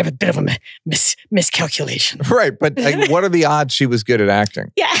made a bit of a miscalculation. Right. But what are the odds she was good at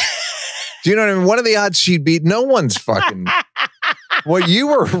acting? Yeah. Do you know what I mean? What are the odds she'd beat? No one's fucking... Well, you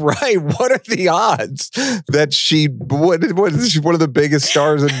were right. What are the odds that what is she one of the biggest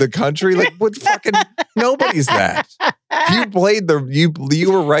stars in the country? What fucking nobody's that. You played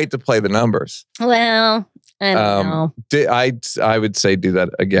you were right to play the numbers. Well, I don't know. I would say do that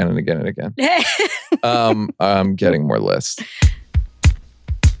again and again and again. I'm getting more lists.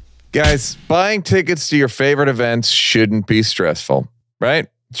 Guys, buying tickets to your favorite events shouldn't be stressful, right?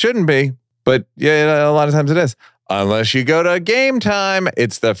 Shouldn't be, but a lot of times it is. Unless you go to GameTime,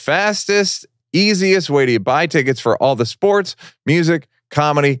 it's the fastest, easiest way to buy tickets for all the sports, music,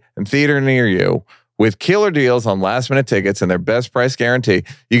 comedy, and theater near you. With killer deals on last-minute tickets and their best price guarantee,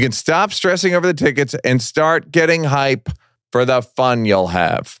 you can stop stressing over the tickets and start getting hype for the fun you'll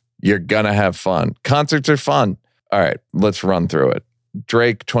have. You're going to have fun. Concerts are fun. All right, let's run through it.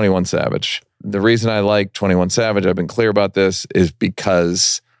 Drake, 21 Savage. The reason I like 21 Savage, I've been clear about this, is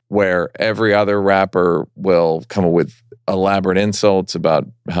because where every other rapper will come up with elaborate insults about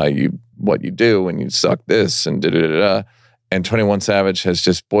what you do and you suck this and da-da-da-da, and 21 Savage has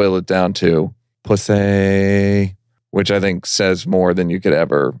just boiled it down to pussy, which I think says more than you could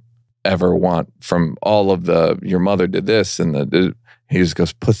ever want from all of the your mother did this and he just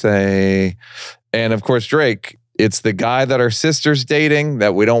goes pussy. And of course Drake, it's the guy that our sister's dating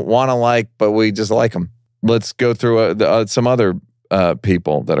that we don't want to like, but we just like him. Let's go through some other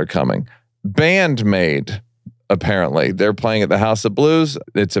people that are coming. Bandmade, apparently they're playing at the House of Blues.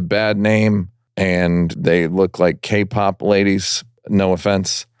 It's a bad name and they look like K-pop ladies. No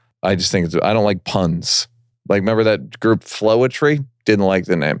offense. I just think I don't like puns. Like, remember that group Flowetry? Didn't like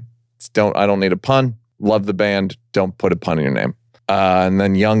the name. I don't need a pun. Love the band. Don't put a pun in your name. And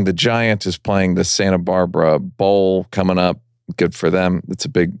then Young the Giant is playing the Santa Barbara Bowl coming up. Good for them. That's a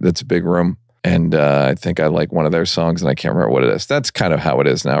big room. And I think I like one of their songs and I can't remember what it is. That's kind of how it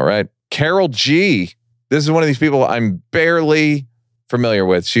is now, right? Carol G. This is one of these people I'm barely familiar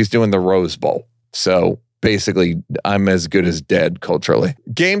with. She's doing the Rose Bowl. So basically, I'm as good as dead culturally.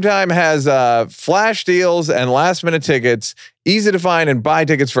 GameTime has flash deals and last-minute tickets, easy to find and buy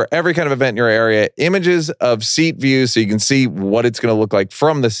tickets for every kind of event in your area, images of seat views so you can see what it's going to look like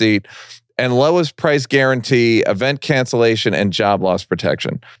from the seat, and lowest price guarantee, event cancellation, and job loss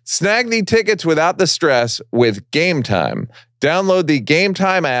protection. Snag the tickets without the stress with GameTime. Download the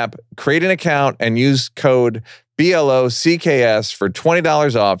GameTime app, create an account, and use code BLOCKS for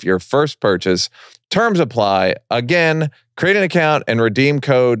 $20 off your first purchase. Terms apply. Again, create an account and redeem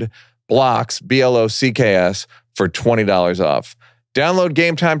code BLOCKS, BLOCKS, for $20 off. Download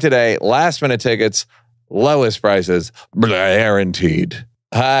GameTime today. Last minute tickets, lowest prices, guaranteed.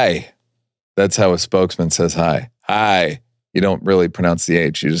 Hi. That's how a spokesman says hi. Hi. You don't really pronounce the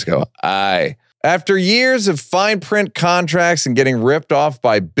H. You just go, hi. After years of fine print contracts and getting ripped off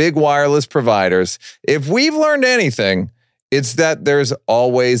by big wireless providers, if we've learned anything, it's that there's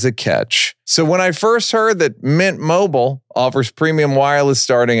always a catch. So when I first heard that Mint Mobile offers premium wireless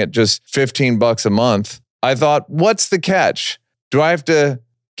starting at just $15 a month, I thought, what's the catch? Do I have to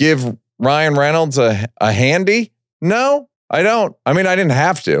give Ryan Reynolds a handy? No, I don't. I mean, I didn't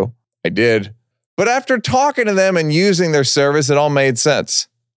have to. I did. But after talking to them and using their service, it all made sense.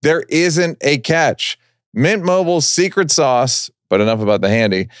 There isn't a catch. Mint Mobile's secret sauce, but enough about the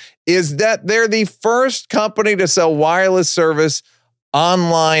handy, is that they're the first company to sell wireless service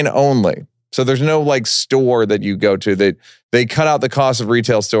online only. So there's no like store that you go to. They cut out the cost of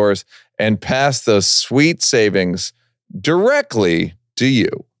retail stores and pass those sweet savings directly to you.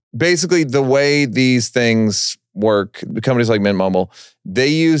 Basically, the way these things work, the companies like Mint Mobile, they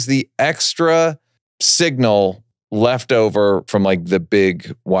use the extra signal left over from like the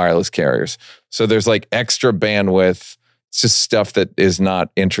big wireless carriers. So there's like extra bandwidth. It's just stuff that is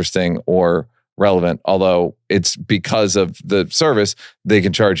not interesting or relevant, although it's because of the service, they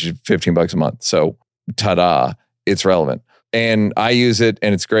can charge you $15 a month. So ta-da, it's relevant. And I use it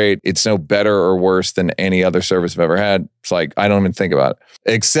and it's great. It's no better or worse than any other service I've ever had. It's like, I don't even think about it,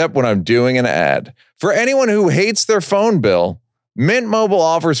 except when I'm doing an ad. For anyone who hates their phone bill, Mint Mobile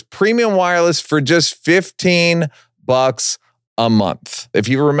offers premium wireless for just $15 a month. If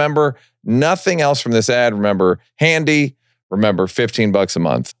you remember nothing else from this ad, remember handy, remember $15 a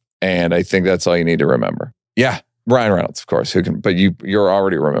month. And I think that's all you need to remember. Yeah, Ryan Reynolds, of course, but you're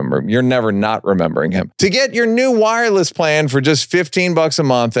already remembering. You're never not remembering him. To get your new wireless plan for just $15 a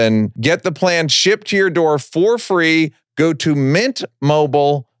month and get the plan shipped to your door for free, go to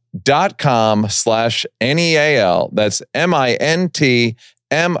mintmobile.com/NEAL. That's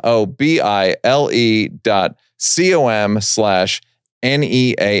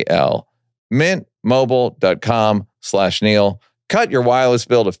mintmobile.com/NEAL. mintmobile.com/Neal. Cut your wireless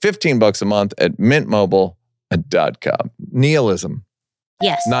bill to $15 a month at mintmobile.com. Nihilism.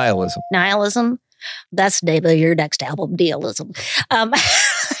 Yes. Nihilism. Nihilism. That's the name of your next album, Nihilism.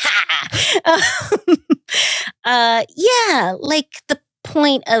 Yeah, like the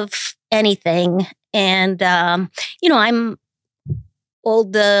point of anything. And, I'm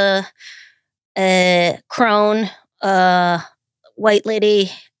old crone, white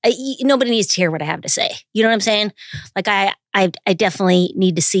lady. Nobody needs to hear what I have to say. You know what I'm saying? Like I definitely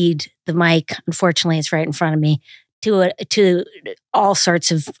need to cede the mic. Unfortunately, it's right in front of me to all sorts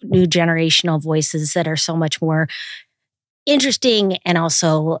of new generational voices that are so much more interesting and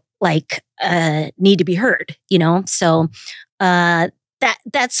also need to be heard, So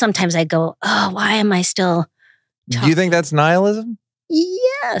that's sometimes I go, oh, why am I still talking? Do you think that's nihilism?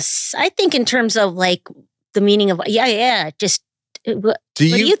 Yes. I think in terms of the meaning of, just what do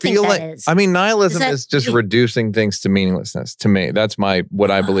you think feel that like, is? I mean, nihilism is just reducing things to meaninglessness to me. That's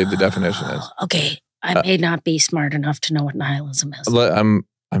what I believe the definition is. Okay. I may not be smart enough to know what nihilism is.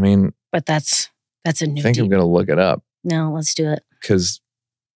 But that's a new I think I'm going to look it up. No, let's do it. Because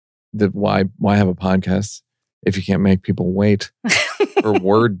why have a podcast if you can't make people wait for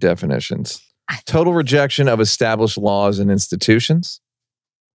word definitions? Total rejection of established laws and institutions.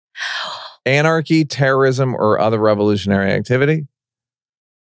 Anarchy, terrorism, or other revolutionary activity.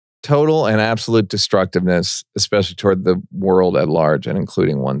 Total and absolute destructiveness, especially toward the world at large and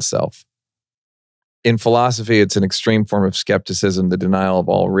including oneself. In philosophy, it's an extreme form of skepticism, the denial of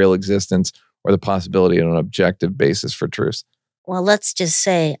all real existence or the possibility of an objective basis for truth. Well, let's just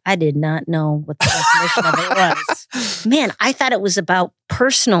say I did not know what the definition of it was. Man, I thought it was about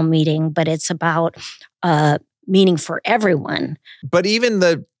personal meaning, but it's about meaning for everyone. But even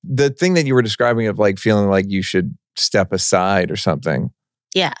the thing that you were describing of feeling like you should step aside or something.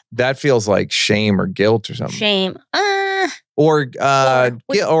 Yeah. That feels like shame or guilt or something. Shame. Or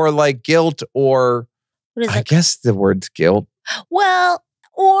guilt or what is I guess the word's guilt. Well,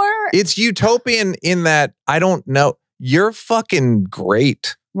 or it's utopian in that I don't know. You're fucking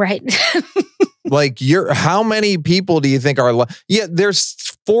great. Right. How many people do you think are there's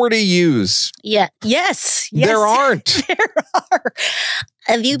 40 U's. Yeah. Yes. There aren't. There are.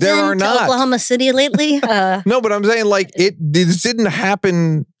 Have you been to Oklahoma City lately? No, but I'm saying this didn't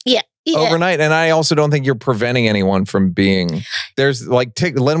happen overnight. And I also don't think you're preventing anyone from being there's let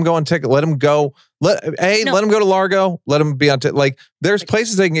them go on ticket. Let them go. Let them go to Largo. Let them be on there's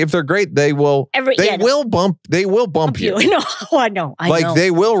places they can, if they're great, they will bump you. I know.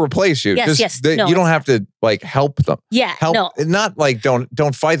 They will replace you. Yes. You don't have to help them. Yeah. Help. Not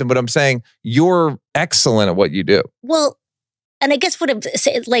don't fight them, but I'm saying you're excellent at what you do. Well, and I guess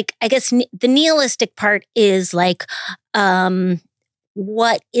I guess the nihilistic part is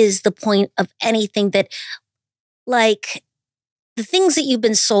what is the point of anything that the things that you've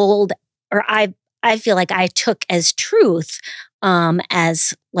been sold or I feel like I took as truth,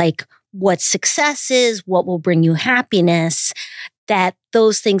 as what success is, what will bring you happiness, that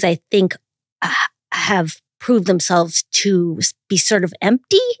those things I think have proved themselves to be sort of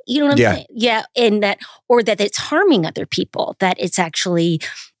empty. You know what I'm saying? Yeah. And that it's harming other people, that it's actually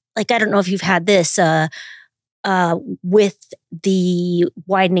I don't know if you've had this, with the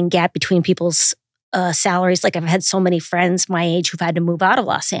widening gap between people's salaries. I've had so many friends my age who've had to move out of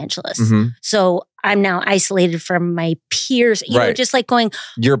Los Angeles. Mm-hmm. So I'm now isolated from my peers. You know, just going,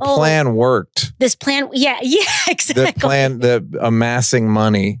 your plan worked. This plan, exactly. The plan, the amassing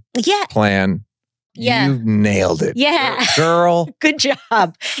money plan. Yeah. You nailed it. Yeah. Girl. Good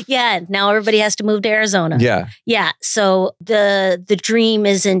job. Yeah. Now everybody has to move to Arizona. Yeah. Yeah. So the dream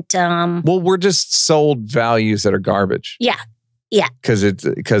isn't well, we're just sold values that are garbage. Yeah. Yeah. Because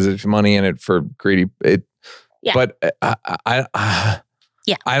it's money in it for greedy. But I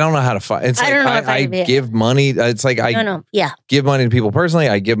don't know how to fight. It's I give money. It's give money to people personally.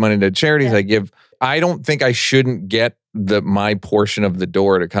 I give money to charities. Yeah. I don't think I shouldn't get my portion of the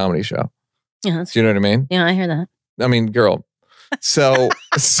door at a comedy show. Yeah, do you know what I mean? Yeah, I hear that. I mean, girl. So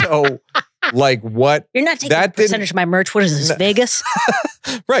what? You're not taking a percentage of my merch. What is this, Vegas?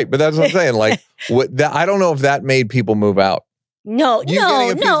 Right, but that's what I'm saying. I don't know if that made people move out. No.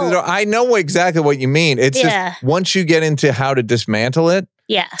 I know exactly what you mean. It's just once you get into how to dismantle it.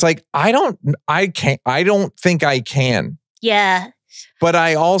 Yeah. It's I don't think I can. Yeah. But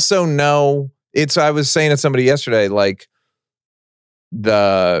I also know I was saying to somebody yesterday,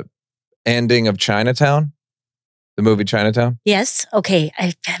 the ending of Chinatown, the movie Chinatown. Yes. Okay.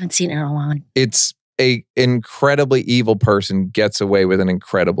 I haven't seen it in a long time. It's a incredibly evil person gets away with an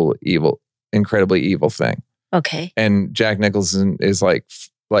incredibly evil thing. Okay. And Jack Nicholson is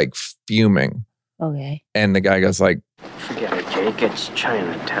fuming. Okay. And the guy goes forget it, Jake. It's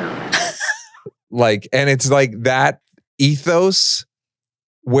Chinatown. And it's that ethos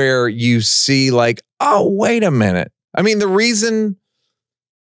where you see oh, wait a minute. I mean, the reason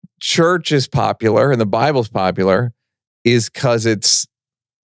church is popular and the Bible's popular is because it's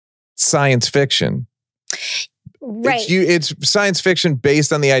science fiction. Right. It's science fiction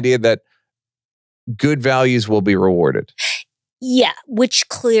based on the idea that good values will be rewarded. Yeah, which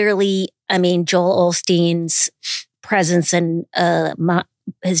clearly, I mean, Joel Osteen's presence and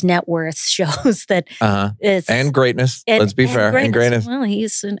his net worth shows that it's... And greatness, let's be fair. And greatness. Well,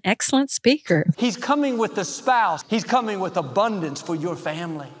 he's an excellent speaker. He's coming with a spouse. He's coming with abundance for your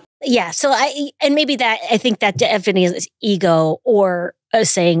family. Yeah. So maybe I think that definitely is ego or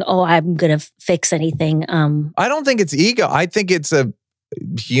saying, oh, I'm going to fix anything. I don't think it's ego. I think it's a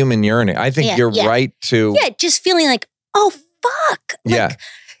human yearning. I think you're right to. Yeah. Just feeling like, oh, fuck.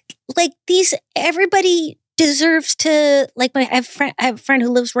 Like everybody deserves to, like I have a friend who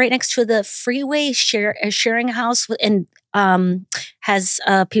lives right next to the freeway, sharing a house and has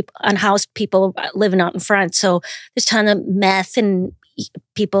people unhoused people living out in front. So there's a ton of meth and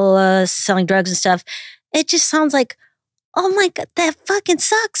people selling drugs and stuff. It just sounds like, oh my God, that fucking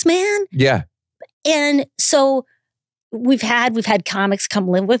sucks, man. Yeah. And so we've had comics come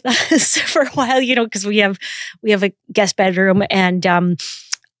live with us for a while, because we have a guest bedroom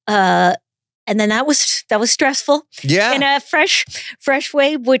and then that was stressful. Yeah. In a fresh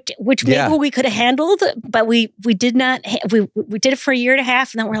way, which maybe we could have handled, but we did not. We did it for a year and a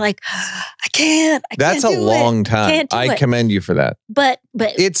half, and then we're like, I can't. That's a long time. I commend you for that. But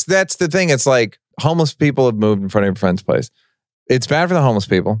that's the thing. It's like homeless people have moved in front of your friend's place. It's bad for the homeless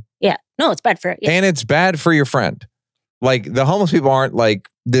people. Yeah. No, it's bad for and it's bad for your friend. Like the homeless people aren't like,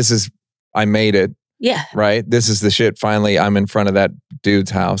 I made it. Yeah. Right? This is the shit. Finally, I'm in front of that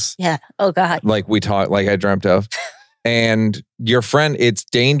dude's house. Yeah. Oh, God. Like I dreamt of. And your friend, it's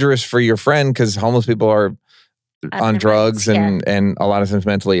dangerous for your friend because homeless people are on drugs and a lot of times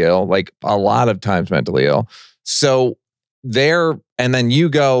mentally ill. Like a lot of times mentally ill. So and then you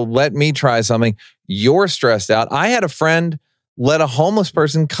go, let me try something. You're stressed out. I had a friend let a homeless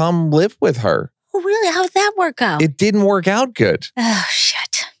person come live with her. Oh, really? How'd that work out? It didn't work out good. Oh,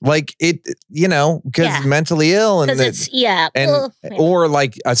 shit. Like because mentally ill and or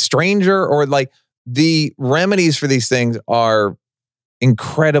like a stranger or like the remedies for these things are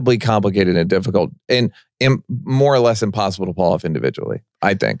incredibly complicated and difficult and more or less impossible to pull off individually,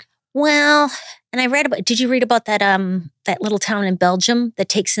 I think. Well, and did you read about that little town in Belgium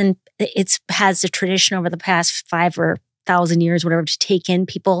that has a tradition over the past 5,000 years, whatever, to take in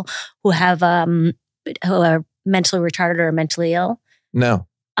people who have who are mentally retarded or mentally ill? No.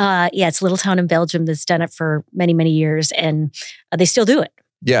 It's a little town in Belgium that's done it for many, many years, and they still do it.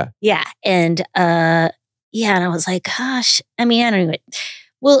 Yeah. Yeah. And and I was like, gosh, I mean, I don't know.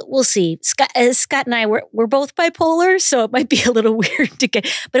 We'll see. Scott and I, we're both bipolar, so it might be a little weird to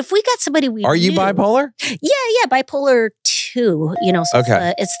get. But if we got somebody Are you bipolar? Yeah, bipolar II. So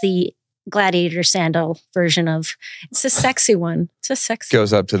okay. It's the gladiator sandal version of. It's a sexy one. It's a sexy.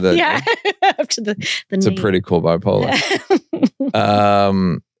 Goes up to the up to the. It's knee. A pretty cool bipolar.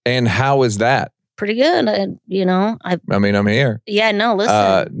 And how is that? Pretty good. I'm here. Yeah, no,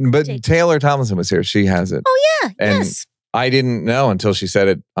 listen. But Taylor Tomlinson was here. She has it. Oh yeah, and yes. I didn't know until she said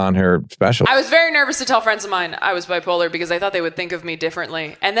it on her special. I was very nervous to tell friends of mine I was bipolar because I thought they would think of me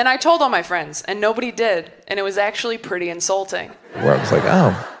differently. And then I told all my friends, and nobody did. And it was actually pretty insulting. Where I was like,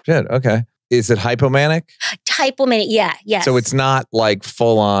 oh, shit, okay. Is it hypomanic? Hypomanic, yeah. So it's not like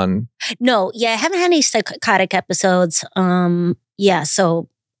full on. No, I haven't had any psychotic episodes. So,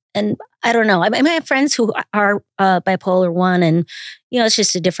 and I don't know. I have friends who are bipolar 1, and it's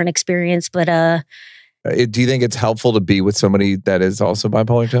just a different experience. But do you think it's helpful to be with somebody that is also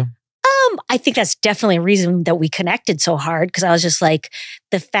bipolar 2? I think that's definitely a reason that we connected so hard, because I was just like,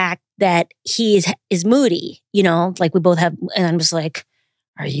 the fact that he is moody. Like we both have, and I'm just like,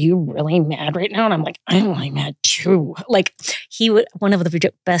 are you really mad right now? And I'm like, I'm really mad too. Like one of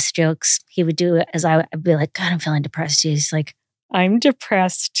the best jokes he would do as I'd be like, God, I'm feeling depressed. He's like, I'm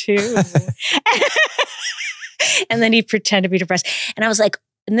depressed too. And then he'd pretend to be depressed. And I was like,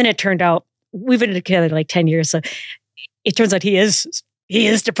 and then it turned out, we've been together like 10 years. So it turns out he is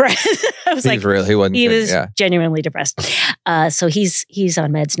depressed. I was he was genuinely depressed. So he's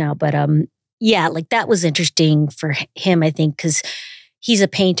on meds now. But like that was interesting for him, I think, because he's a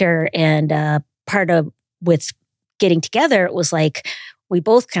painter, and part of with getting together, it was like we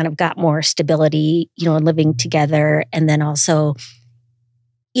both kind of got more stability, in living together. And then also,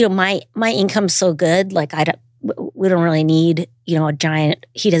 my income's so good, like we don't really need, a giant,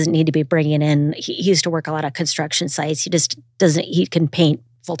 he doesn't need to be bringing in, he used to work a lot of construction sites. He just doesn't, he can paint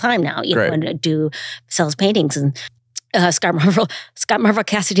full time now, and sells paintings, and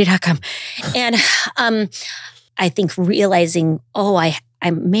ScottMarvelCassidy.com. And I think realizing,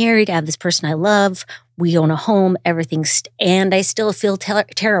 I'm married, I have this person I love, we own a home, everything's, and I still feel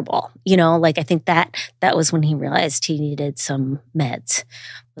terrible. Like I think that was when he realized he needed some meds.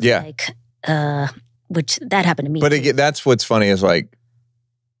 Yeah. Which that happened to me. But again, that's what's funny is like,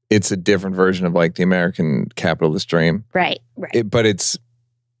 it's a different version of like the American capitalist dream. Right. But it's,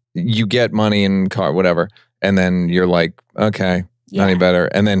 you get money and car, whatever. And then you're like, okay, not any better.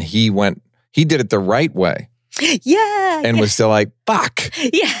 And then he did it the right way. Yeah. and was still like, fuck.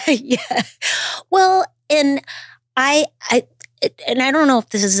 Yeah. Well, and I don't know if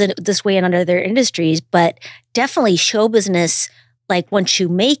this is this way in other industries, but definitely show business, like once you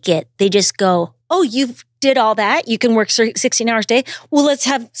make it, they just go, oh, you've did all that. You can work 16 hours a day. Well, let's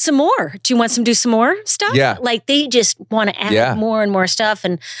have some more. Do you want to do some more stuff? Yeah. Like they just want to add more and more stuff.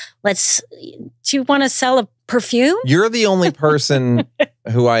 And do you want to sell a perfume? You're the only person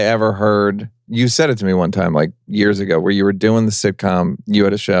who I ever heard. You said it to me one time, like years ago, where you were doing the sitcom. You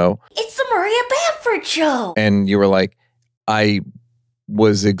had a show. It's the Maria Bamford show. And you were like, I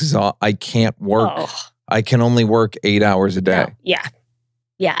was exhausted. I can't work. Oh. I can only work 8 hours a day. No. Yeah.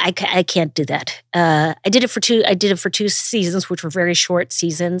 Yeah, I can't do that. I did it for two seasons, which were very short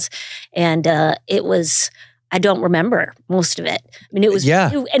seasons, and it was. I don't remember most of it. I mean, it was,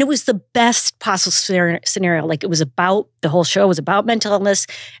 and it was the best possible scenario. Like it was about the whole show was about mental illness.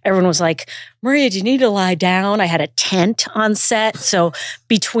 Everyone was like, "Maria, do you need to lie down?" I had a tent on set, so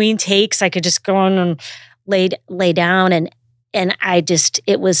between takes, I could just go on and lay down, and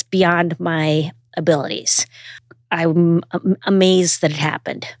it was beyond my abilities. I'm amazed that it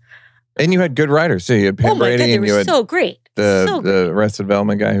happened. And you had good writers too. You had Pam Brady, and you had so great. The Arrested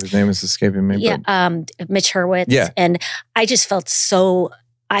Development guy whose name is escaping me. Yeah, Mitch Hurwitz. Yeah, and I just felt so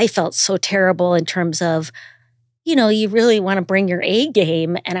terrible in terms of, you really want to bring your A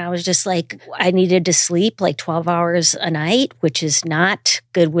game, and I was just like, I needed to sleep like 12 hours a night, which is not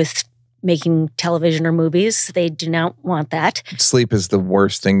good with making television or movies. They do not want that. Sleep is the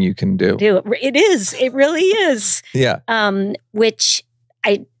worst thing you can do. It is. It really is. Yeah. Which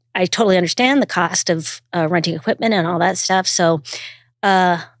I totally understand the cost of renting equipment and all that stuff. So,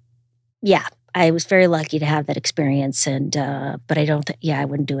 yeah, I was very lucky to have that experience. And but I don't. I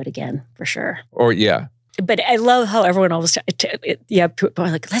wouldn't do it again for sure. Or yeah. But I love how everyone always, people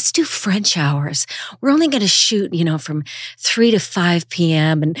are like, let's do French hours. We're only going to shoot, from 3 to 5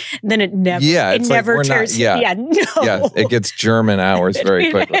 p.m. And then it never, turns. It gets German hours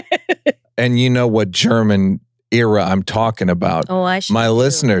very quickly. And you know what German era I'm talking about. Oh, I should. My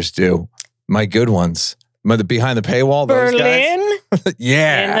listeners do. My good ones. The behind the paywall. Berlin? Those guys.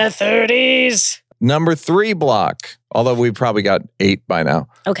 Yeah. In the 30s. Number 3 block. Although we probably got 8 by now.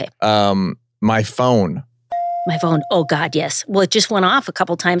 Okay. My phone. My phone. Oh, God, yes. Well, it just went off a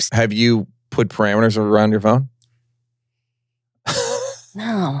couple times. Have you put parameters around your phone?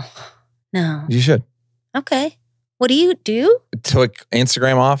 No. You should. Okay. What do you do? Took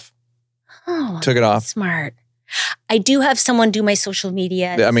Instagram off. Oh. Took it off. Smart. I do have someone do my social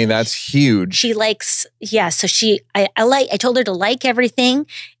media. I mean, that's huge. She likes, so I told her to like everything.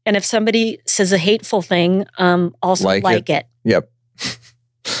 And if somebody says a hateful thing, also like it. Yep.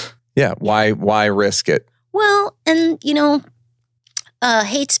 Yeah, why risk it? Well, and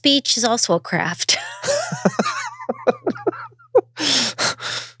hate speech is also a craft.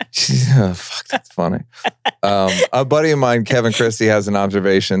 Fuck, that's funny. A buddy of mine, Kevin Christie, has an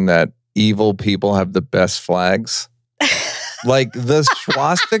observation that evil people have the best flags. Like the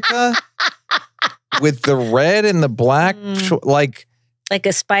swastika with the red and the black, like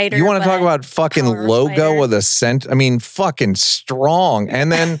a spider. You want to talk about fucking logo with a scent? I mean, fucking strong.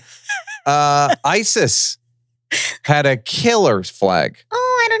 And then ISIS had a killer's flag.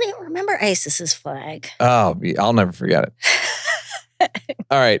 Oh, I don't even remember ISIS's flag. Oh, I'll never forget it.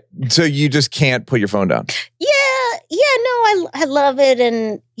 All right. So you just can't put your phone down. Yeah. No, I love it.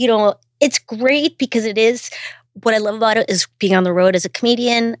 And, it's great because it is, what I love about it is being on the road as a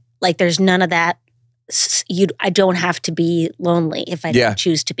comedian. Like there's none of that. I don't have to be lonely if I don't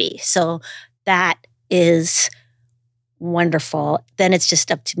choose to be. So that is wonderful. Then it's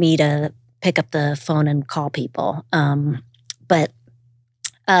just up to me to pick up the phone and call people. But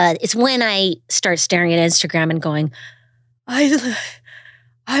it's when I start staring at Instagram and going,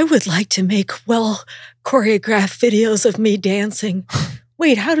 I would like to make well choreographed videos of me dancing.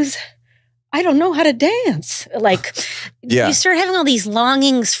 Wait, I don't know how to dance. Like, you start having all these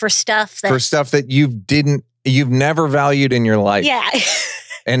longings for stuff that you've never valued in your life. Yeah.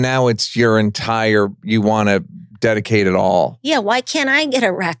 And now it's you want to dedicate it all. Yeah. Why can't I get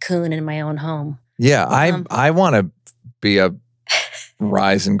a raccoon in my own home? Yeah. I want to be a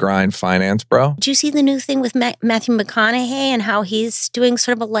rise and grind finance bro. Did you see the new thing with Matthew McConaughey and how he's doing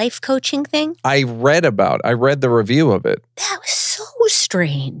sort of a life coaching thing? I read the review of it. That was so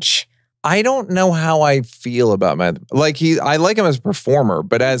strange. I don't know how I feel about Matt. Like I like him as a performer,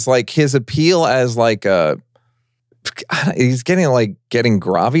 but as like his appeal as like he's getting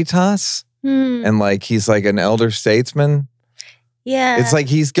gravitas and like he's like an elder statesman. Yeah. It's like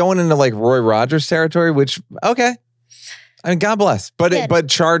he's going into like Roy Rogers territory, which, okay. I mean, God bless. But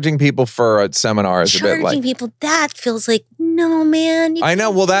charging people for a seminar is a bit like... Charging people, that feels like, no, man. I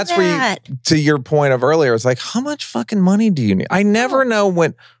know. Well, that's where you, to your point of earlier, it's like, how much fucking money do you need? I never know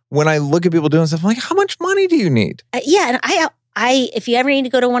when I look at people doing stuff, I'm like, how much money do you need? Yeah. And I, if you ever need to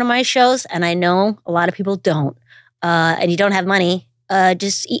go to one of my shows, and I know a lot of people don't, and you don't have money,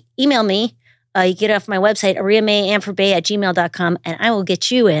 just email me. You get off my website, ariamayamforbay@gmail.com, and I will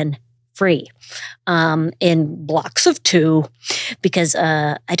get you in free in blocks of 2, because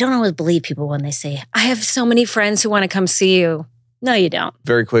I don't always believe people when they say, I have so many friends who want to come see you. No, you don't.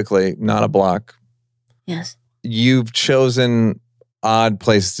 Very quickly, not a block. Yes. You've chosen odd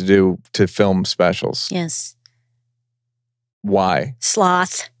places to film specials. Yes. Why?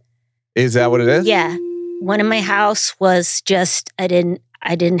 Sloth. Is that what it is? Yeah. One in my house was just, I didn't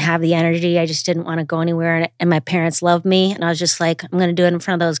have the energy. I just didn't want to go anywhere. And my parents loved me. And I was just like, I'm going to do it in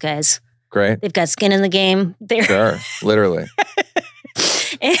front of those guys. Great. They've got skin in the game. Sure. Literally.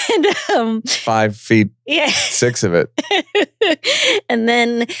 And 5 feet, yeah. 6 of it. And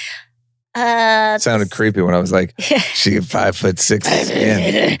then sounded creepy when I was like, she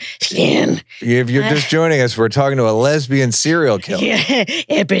 5'6" skin. If you're just joining us, we're talking to a lesbian serial killer. Yeah.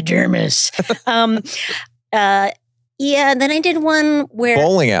 Epidermis. Yeah, then I did one where...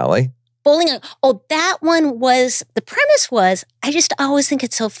 Bowling alley. Oh, that one was... The premise was, I just always think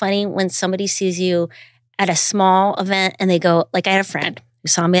it's so funny when somebody sees you at a small event and they go... Like, I had a friend who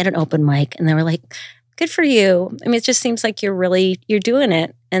saw me at an open mic and they were like, good for you. I mean, it just seems like you're doing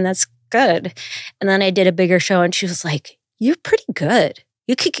it, and that's good. And then I did a bigger show and she was like, you're pretty good.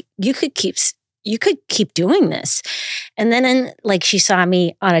 You could keep doing this. And then she saw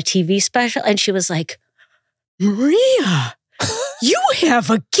me on a TV special and she was like, Maria, you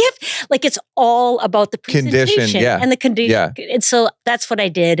have a gift. Like, it's all about the presentation and the condition. Yeah. And so that's what I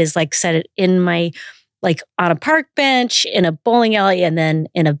did, is set it in my, on a park bench, in a bowling alley, and then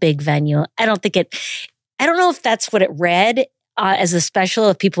in a big venue. I don't know if that's what it read as a special,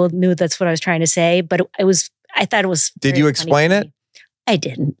 if people knew that's what I was trying to say, but I thought it was. Did you explain it? I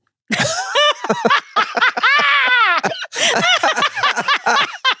didn't.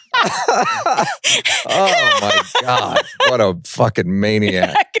 Oh my God. What a fucking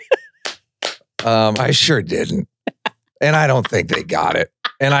maniac. I sure didn't. And I don't think they got it.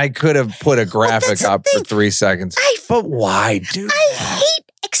 And I could have put a graphic up for 3 seconds. But why do that? I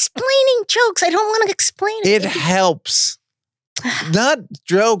hate explaining jokes. I don't want to explain it. It helps. Not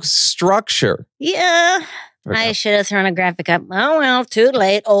jokes, structure. Yeah. I should have thrown a graphic up. Oh, well, too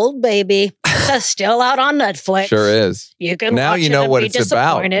late. Old Baby. It's still out on Netflix. Sure is. You can now watch you know what it's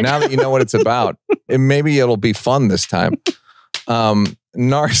about. Now that you know what it's about, maybe it'll be fun this time.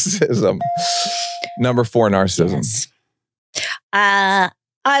 Narcissism. Number 4, narcissism. Yes. I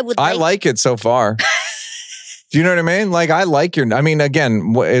like it so far. Do you know what I mean? I like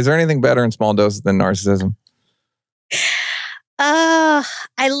again, is there anything better in small doses than narcissism? I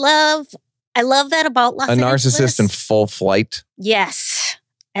love that about Los Angeles. Narcissist in full flight. Yes.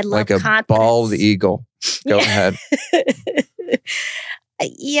 I love like a confidence. bald eagle. Go ahead.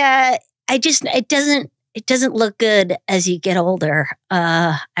 Yeah. It doesn't look good as you get older.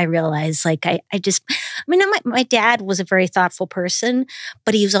 I realize my dad was a very thoughtful person,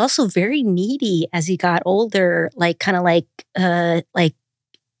 but he was also very needy as he got older. My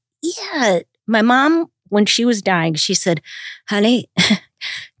mom, when she was dying, she said, honey,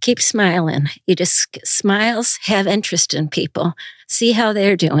 keep smiling. You just smiles, have interest in people. See how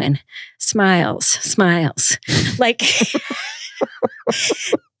they're doing. Smiles.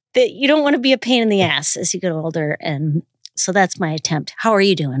 That you don't want to be a pain in the ass as you get older. And so that's my attempt. How are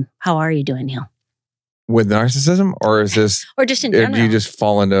you doing? Neal? With narcissism, or is this... or just in general? Do you just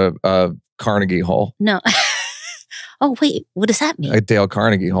fall into a Carnegie hole? No. Oh, wait. What does that mean? A Dale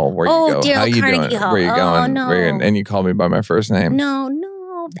Carnegie hole, where you go, Dale how you Carnegie doing? Hole. Where you going? No. And you call me by my first name. No.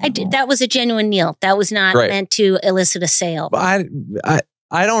 I did. That was a genuine Neal. That was not meant to elicit a sale. But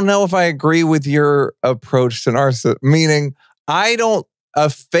I don't know if I agree with your approach to narcissism. Meaning, a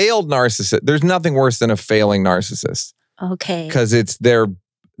failed narcissist, there's nothing worse than a failing narcissist. Okay. Because it's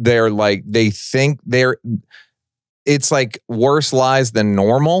it's like worse lies than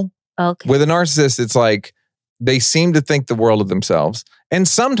normal. Okay. With a narcissist, it's like they seem to think the world of themselves. And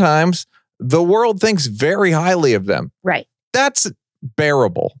sometimes the world thinks very highly of them. Right. That's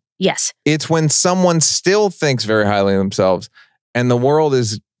bearable. Yes. It's when someone still thinks very highly of themselves and the world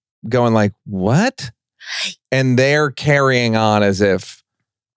is going like, what? And they're carrying on as if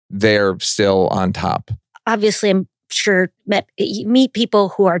they're still on top. Obviously, I'm sure you meet people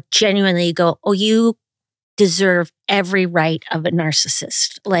who are genuinely go, oh, you deserve every right of a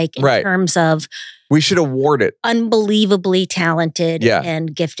narcissist, like in Right. terms of We should award it. unbelievably talented Yeah.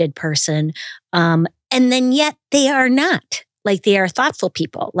 and gifted person. And then yet they are not. Like they are thoughtful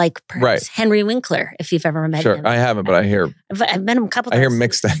people, like perhaps Right. Henry Winkler, if you've ever met Sure. him. I haven't, but I hear I've met him a couple I times. hear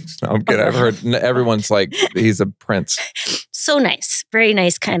mixed things. No, I'm kidding. I've heard everyone's like he's a prince. So nice, very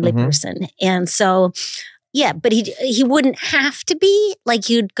nice, kindly Mhm. person. And so, yeah, but he wouldn't have to be. Like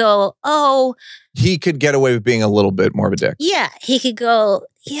you'd go, oh, He could get away with being a little bit more of a dick. yeah, he could go,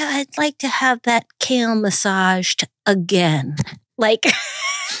 yeah, I'd like to have that kale massaged again. Like,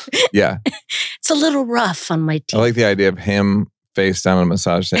 Yeah. it's a little rough on my I teeth. like the idea of him face down on a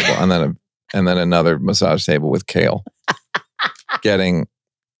massage table and then another massage table with kale getting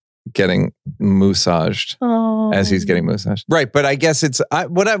massaged as he's getting massaged. Right, but I guess it's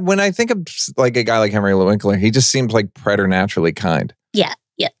when I think of like a guy like Henry Winkler, he just seems like preternaturally kind. Yeah.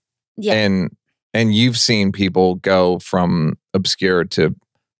 And you've seen people go from obscure to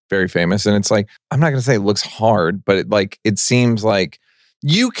very famous, and it's like, I'm not going to say it looks hard, but it seems like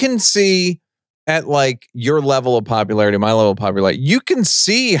you can see at like your level of popularity, my level of popularity, you can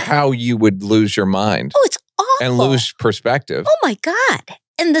see how you would lose your mind Oh, it's awful. and lose perspective. Oh my God.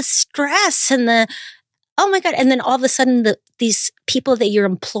 And the stress and oh my God. And then all of a sudden these people that you're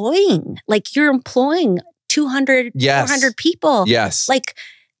employing, like you're employing 200, Yes. 400 people. Yes. Like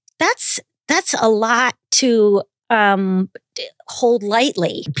that's a lot to hold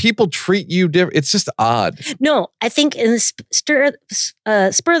lightly. People treat you different. It's just odd. No, I think in the spur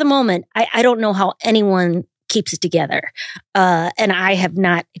of the moment, I don't know how anyone keeps it together. And I have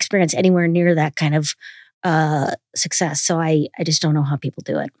not experienced anywhere near that kind of success. So I just don't know how people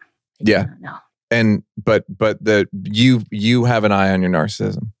do it. No. And but you have an eye on your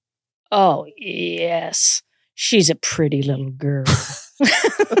narcissism. Oh, yes. She's a pretty little girl.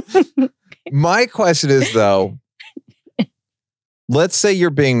 My question is though, let's say you're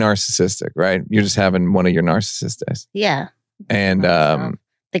being narcissistic, right? You're just having one of your narcissist days. Yeah. And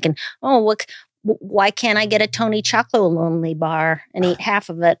thinking, oh, why can't I get a Tony Chocolate Lonely bar and eat half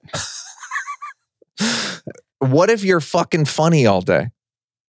of it? what if you're fucking funny all day?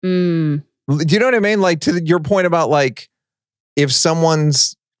 Mm. Do you know what I mean? Like to your point about like, if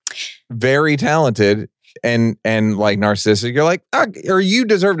someone's very talented and like narcissistic, you're like, or you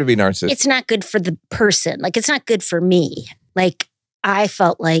deserve to be narcissistic. It's not good for the person. Like, it's not good for me. Like, I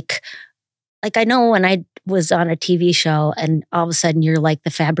felt like I know when I was on a TV show and all of a sudden you're like the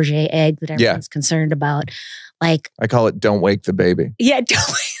Fabergé egg that everyone's concerned about. Like, I call it "Don't Wake the Baby." Yeah, don't wake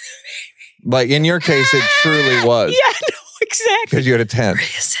the baby. Like in your case, it truly was. Yeah, no, exactly. Because you had a 10.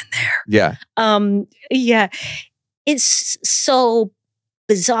 Maria's in there. Yeah. Yeah. It's so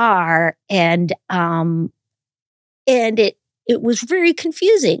bizarre and it was very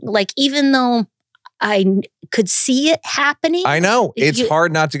confusing. Like, even though I could see it happening. I know. It's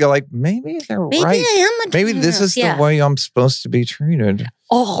hard not to go like, maybe they're right. I am maybe this is the way I'm supposed to be treated.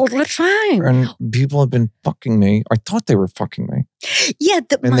 All the time. And people have been fucking me. I thought they were fucking me. Yeah.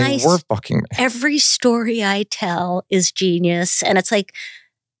 And they were fucking me. Every story I tell is genius. And it's like,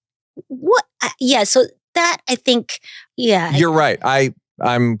 what? Yeah. So that, I think, yeah. You're right.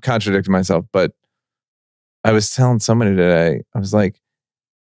 I'm contradicting myself, but I was telling somebody today, I was like,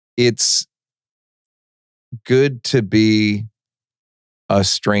 it's good to be a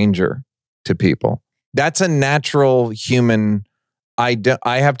stranger to people. That's a natural human. I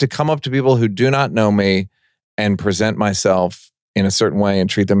have to come up to people who do not know me and present myself in a certain way and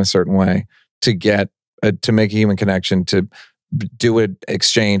treat them a certain way to get to make a human connection, to do an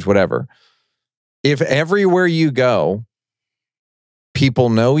exchange, whatever. If everywhere you go, people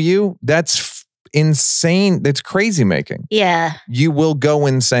know you, that's insane. That's crazy making. Yeah. You will go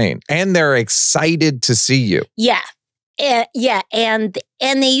insane. And they're excited to see you. Yeah. Yeah. And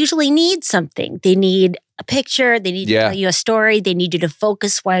they usually need something. They need a picture. They need to tell you a story. They need you to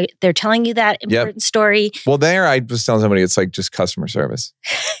focus while they're telling you that important story. Well, I was telling somebody, it's like just customer service.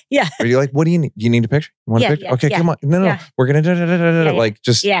 Yeah. Are you like, what do you need? You need a picture? You want a picture? Okay, come on. No. We're going to like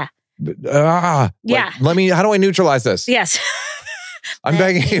just. Yeah. Like, how do I neutralize this? Yes. I'm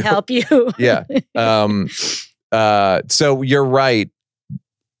begging you. Help you. Yeah. So you're right.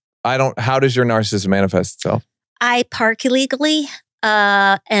 How does your narcissism manifest itself? I park illegally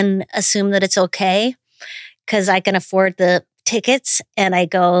and assume that it's okay because I can afford the tickets, and I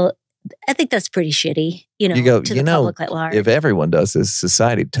go, I think that's pretty shitty, to the public at large. If everyone does this,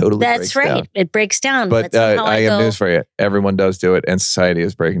 society totally breaks down. That's right. It breaks down. But I have news for you. Everyone does do it, and society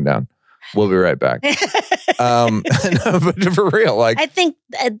is breaking down. We'll be right back. No, but for real, like, I think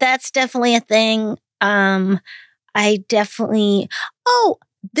that's definitely a thing. I definitely. Oh,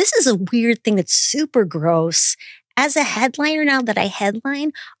 this is a weird thing that's super gross. As a headliner now that I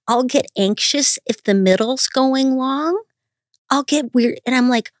headline, I'll get anxious if the middle's going long. I'll get weird. And I'm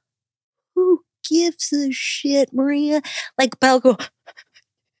like, who gives a shit, Maria? Like, but I'll go,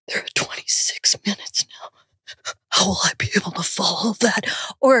 there are 26 minutes now. How will I be able to follow that?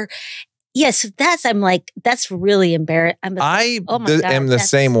 Or, yes, I'm like, that's really embarrassing. I am the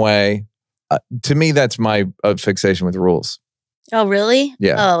same way. To me, that's my fixation with rules. Oh, really?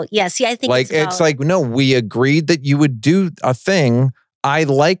 Yeah. Oh, yeah. See, I think like it's like, no, we agreed that you would do a thing. I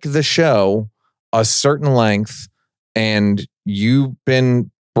like the show a certain length, and you've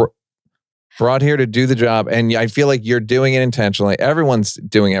been brought here to do the job, and I feel like you're doing it intentionally. Everyone's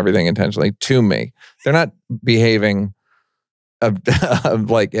doing everything intentionally to me. They're not behaving of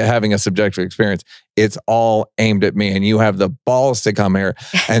like having a subjective experience. It's all aimed at me, and you have the balls to come here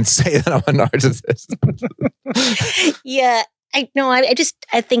and say that I'm a narcissist. Yeah,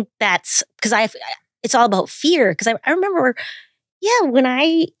 I think that's because it's all about fear. Because I remember, yeah, when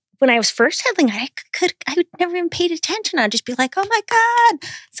I was first handling, I would never even paid attention. I'd just be like, oh my God,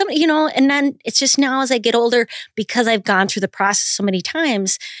 somebody, and then it's just now as I get older, because I've gone through the process so many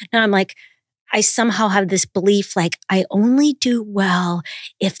times, now I'm like, I somehow have this belief, like I only do well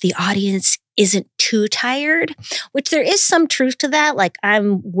if the audience isn't too tired, which there is some truth to that. Like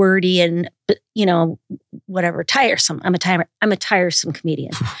I'm wordy and, whatever, tiresome. I'm a tiresome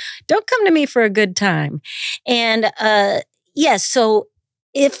comedian. Don't come to me for a good time. And, so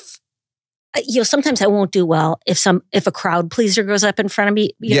if, sometimes I won't do well if a crowd pleaser goes up in front of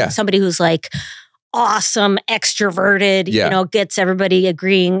me, somebody who's like, awesome, extroverted, gets everybody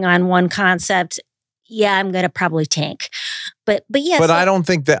agreeing on one concept. Yeah, I'm going to probably tank. But yeah. But I don't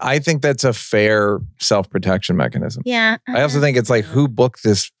think that, I think that's a fair self-protection mechanism. Yeah. I also think it's like, who booked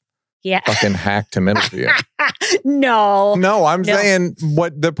this fucking hack to interview? No, I'm saying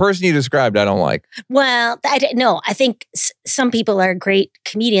what the person you described, I don't like. Well, I think some people are great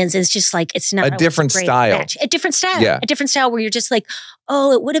comedians. It's just like, it's not a different style. Match. A different style. Yeah. A different style where you're just like,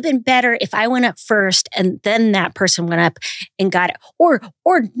 oh, it would have been better if I went up first and then that person went up and got it. Or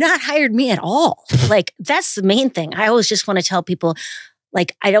not hired me at all. Like, that's the main thing. I always just want to tell people,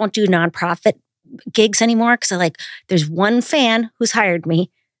 like, I don't do nonprofit gigs anymore because there's one fan who's hired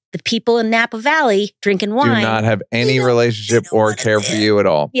me. The people in Napa Valley drinking wine do not have any relationship or care for you at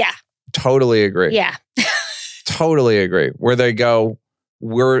all. Yeah. Totally agree. Yeah. Totally agree. Where they go,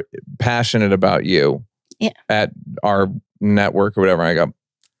 we're passionate about you at our network or whatever. I go,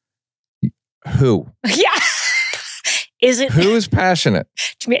 who? Yeah. Is it? Who's passionate?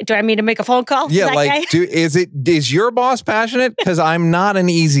 Do I mean to make a phone call? Yeah, is your boss passionate? Because I'm not an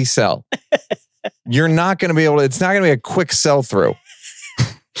easy sell. You're not going to be able to, it's not going to be a quick sell through.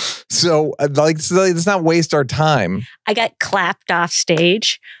 So let's not waste our time. I got clapped off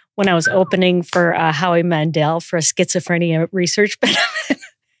stage when I was opening for Howie Mandel for a schizophrenia research benefit.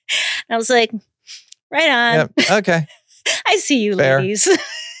 I was like, right on. Yep. Okay. I see you, fair. Ladies.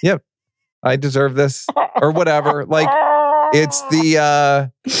 Yep. I deserve this or whatever. Like it's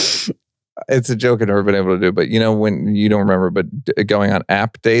it's a joke I've never been able to do, but when you don't remember, but going on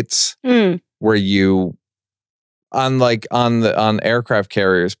app dates where you, on aircraft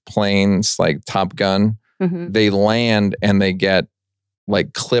carriers, planes like Top Gun, they land and they get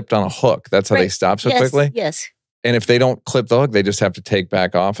like clipped on a hook. That's how they stop so quickly. Yes. And if they don't clip the hook, they just have to take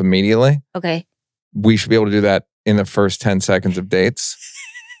back off immediately. Okay. We should be able to do that in the first 10 seconds of dates.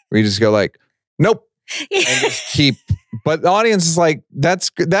 We just go like, nope. And just keep, but the audience is like,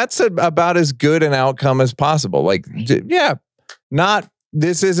 that's about as good an outcome as possible. Like,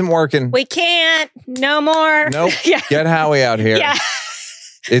 this isn't working. We can't. No more. Nope. Get Howie out here. Yeah.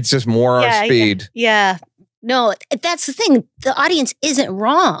 It's just more our speed. Yeah. No, that's the thing. The audience isn't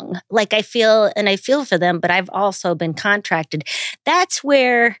wrong. Like I feel for them, but I've also been contracted. That's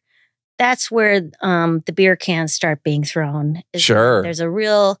where the beer cans start being thrown. Sure. There's a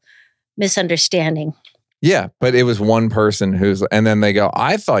real misunderstanding. Yeah, but it was one person and then they go,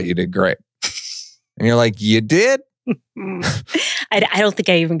 I thought you did great. And you're like, you did? I don't think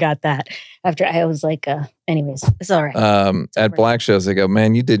I even got that after I was like, anyways, it's all right. At Black shows, they go,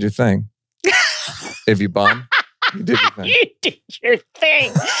 man, you did your thing. If you bomb, you did your thing. You did your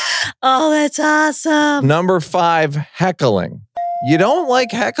thing. Oh, that's awesome. Number 5, heckling. You don't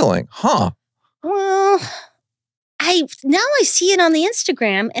like heckling, huh? Well, I see it on the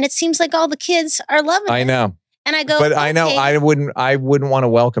Instagram and it seems like all the kids are loving it. I know. And I go, but okay. I know I wouldn't want to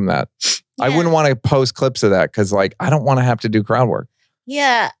welcome that. Yeah. I wouldn't want to post clips of that because I don't want to have to do crowd work.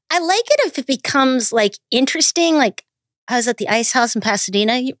 Yeah. I like it if it becomes like interesting. Like I was at the Ice House in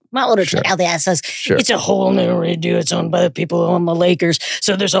Pasadena. You might want to check out the Ice House. Sure. It's a whole new redo. It's owned by the people who own the Lakers.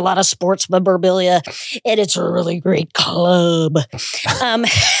 So there's a lot of sports memorabilia, and it's a really great club.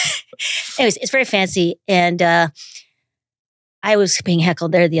 Anyways, it's very fancy. And I was being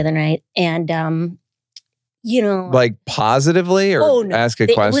heckled there the other night. And, like positively or ask a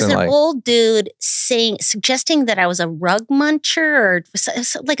question? It was an old dude suggesting that I was a rug muncher or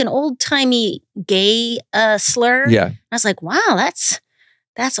like an old timey gay slur. Yeah. I was like, wow,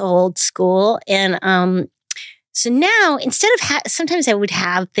 that's old school. And so now instead of sometimes I would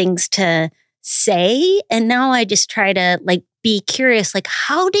have things to say, and now I just try to like be curious, like,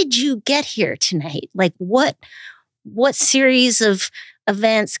 how did you get here tonight? Like what series of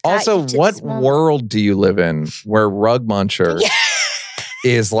events got also, you to what this moment? world do you live in where rug muncher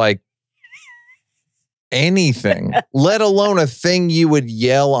is like anything, let alone a thing you would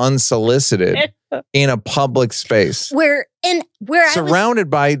yell unsolicited in a public space? Where surrounded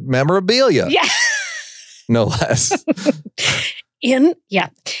by memorabilia. Yeah. No less. In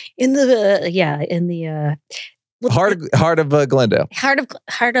the Heart of Glendale. Heart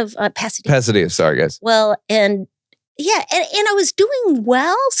of Pasadena. Pasadena, sorry guys. Well, and I was doing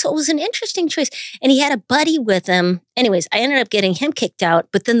well, so it was an interesting choice. And he had a buddy with him. Anyways, I ended up getting him kicked out,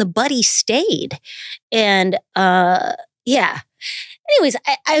 but then the buddy stayed. And Anyways,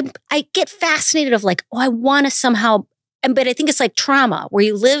 I get fascinated of like, I want to somehow, but I think it's like trauma where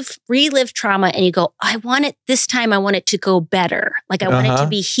you relive trauma and you go, I want it this time. I want it to go better. Like I want it to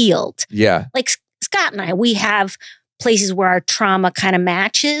be healed. Yeah. Like Scott and I, we have places where our trauma kind of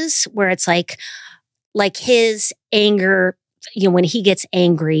matches, where it's like his anger, when he gets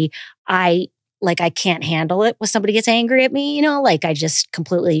angry, I can't handle it when somebody gets angry at me, like I just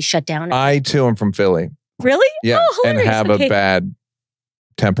completely shut down. I too am from Philly. Really? Yeah. Oh, and have a bad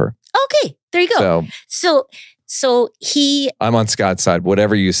temper. Okay. There you go. So I'm on Scott's side.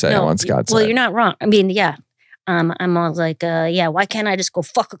 Whatever you say, I'm on Scott's side. Well, you're not wrong. I mean, yeah. I'm all like, why can't I just go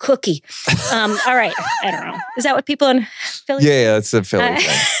fuck a cookie? All right. I don't know. Is that what people in Philly? Yeah, that's a Philly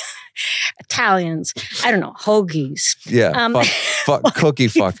thing. Italians. I don't know. Hoagies. Yeah. Fuck cookie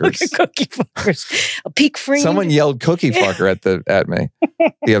fuckers. Cookie fuckers. A peak free. Someone yelled cookie fucker at me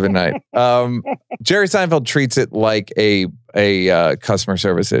the other night. Jerry Seinfeld treats it like a customer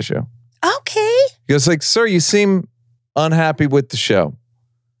service issue. Okay. He goes like, sir, you seem unhappy with the show.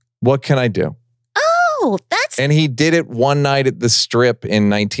 What can I do? Oh, And he did it one night at the Strip in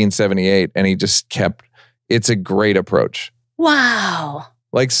 1978, and he just kept, it's a great approach. Wow.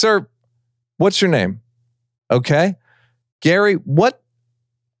 Like, sir, what's your name? Okay. Gary,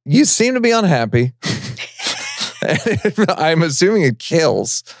 you seem to be unhappy. I'm assuming it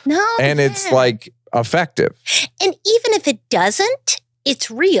kills. No. And it's like effective. And even if it doesn't,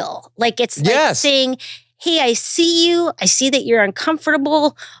 it's real. Like it's like saying, hey, I see you. I see that you're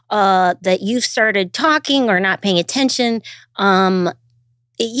uncomfortable, that you've started talking or not paying attention. So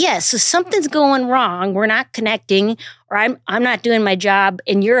something's going wrong. We're not connecting, or I'm not doing my job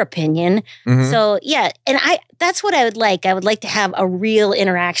in your opinion. Mm-hmm. So and that's what I would like. I would like to have a real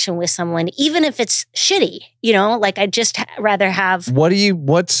interaction with someone, even if it's shitty. Like I just rather have. What are you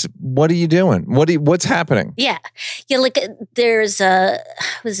doing? What's happening? Yeah. Like there's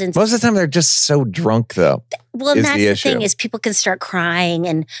most of the time they're just so drunk though. Well, and that's the thing is people can start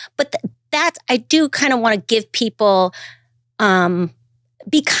crying, but that's I do kind of want to give people.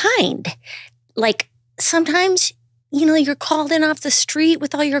 Be kind. Like sometimes, you're called in off the street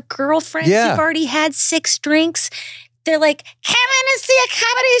with all your girlfriends. Yeah. You've already had 6 drinks. They're like, come in to see a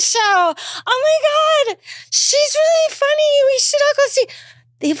comedy show. Oh my God, she's really funny. We should all go see.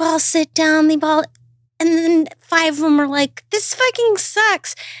 They've all sit down. And then 5 of them are like, this fucking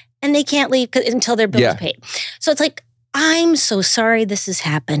sucks. And they can't leave until their bill's paid. So it's like, I'm so sorry this has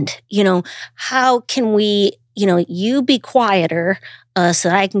happened. How can we, you be quieter so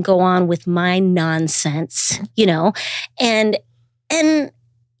that I can go on with my nonsense, and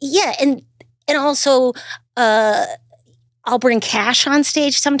also I'll bring cash on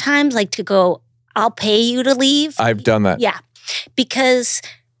stage sometimes, like to go, I'll pay you to leave. I've done that. Yeah. Because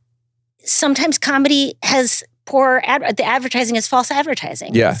sometimes comedy has the advertising is false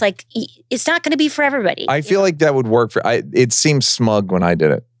advertising. Yeah. It's like, it's not going to be for everybody. I feel like that would work it seemed smug when I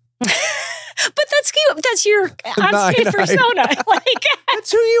did it. But that's cute. That's your on-stage persona. Like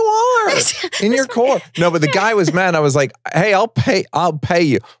that's who you are in your core. No, but the guy was mad. I was like, "Hey, I'll pay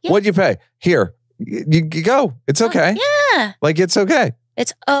you. Yeah. What'd you pay? Here, you go. It's okay. Yeah, like it's okay.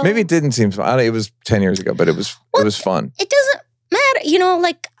 It's maybe it didn't seem fun. It was 10 years ago, but it was fun. It doesn't matter. You know,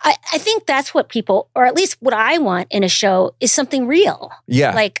 like I think that's what people, or at least what I want in a show, is something real.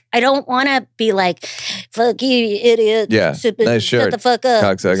 Yeah. Like, I don't want to be like, fuck you, idiot. Yeah. Stupid, Nice shut shirt, the fuck up.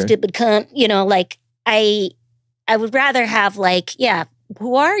 cocksucker. Stupid cunt. You know, like, I would rather have like, yeah,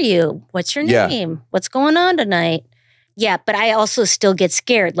 who are you? What's your Yeah. name? What's going on tonight? Yeah, but I also still get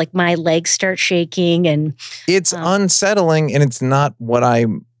scared. Like, my legs start shaking, and It's unsettling, and it's not what I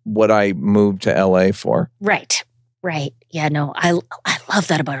moved to LA for. right. Yeah, no, I love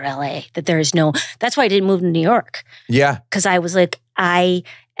that about LA, that there is no, that's why I didn't move to New York. Yeah. Because I was like,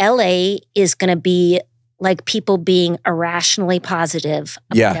 LA is going to be like people being irrationally positive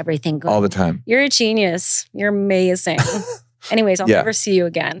about everything going. All the time. You're a genius. You're amazing. Anyways, I'll never see you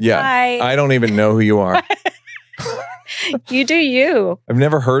again. Yeah. Bye. I don't even know who you are. You do you. I've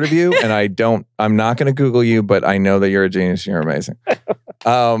never heard of you, and I'm not going to Google you, but I know that you're a genius. You're amazing.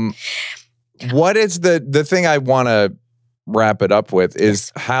 What is the thing I want to wrap it up with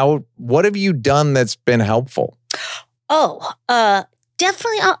is what have you done that's been helpful? Oh,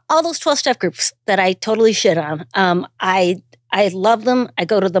 definitely all those 12-step groups that I totally shit on. I love them. I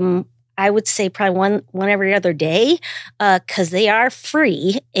go to them, I would say probably one every other day, because they are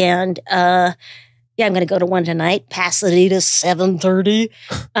free. And yeah, I'm going to go to one tonight, Pasadena, 7:30.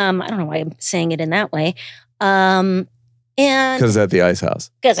 I don't know why I'm saying it in that way. And Because it's at the Ice House.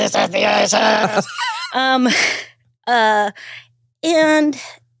 because it's at the Ice House. And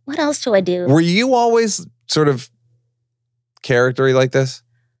what else do I do? Were you always sort of character-y like this?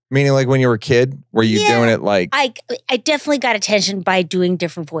 Meaning, like, when you were a kid, were you doing it like... I definitely got attention by doing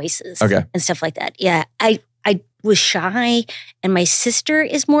different voices and stuff like that. Yeah, I was shy, and my sister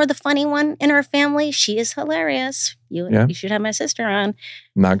is more the funny one in our family. She is hilarious. You should have my sister on.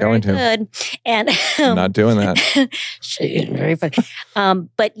 Not going to. Good. And not doing that. She is very funny.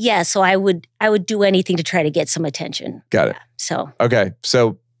 But yeah, so I would do anything to try to get some attention. Got it. Yeah, so okay,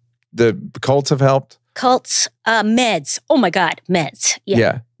 so the cults have helped. Cults, meds. Oh my God, meds.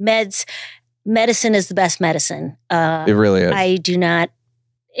 Yeah. Meds. Medicine is the best medicine. It really is. I do not.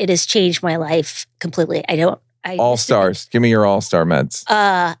 It has changed my life completely. All stars. Give me your all-star meds.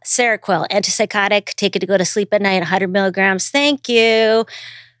 Seroquel, antipsychotic. Take it to go to sleep at night. 100 milligrams. Thank you.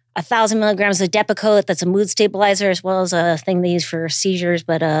 1,000 milligrams of Depakote. That's a mood stabilizer, as well as a thing they use for seizures.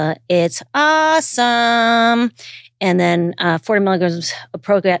 But it's awesome. And then 40 milligrams of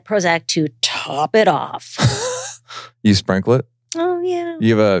Prozac to top it off. You sprinkle it? Oh yeah.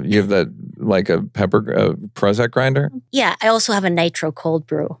 You have that like a Prozac grinder? Yeah, I also have a nitro cold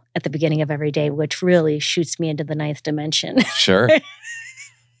brew at the beginning of every day, which really shoots me into the ninth dimension. Sure.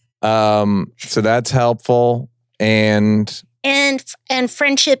 So that's helpful, and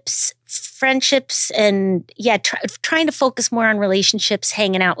friendships, and trying to focus more on relationships,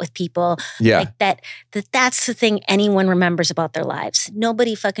 hanging out with people. Yeah, like that's the thing anyone remembers about their lives.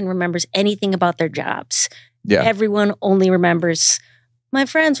 Nobody fucking remembers anything about their jobs. Yeah. Everyone only remembers my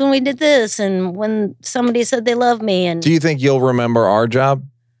friends when we did this and when somebody said they love me. And do you think you'll remember our job?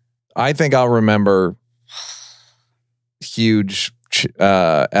 I think I'll remember huge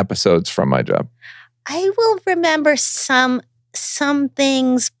episodes from my job. I will remember some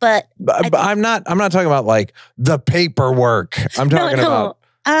things, but I'm not talking about like the paperwork. I'm talking about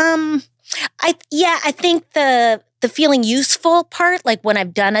I think the feeling useful part, like when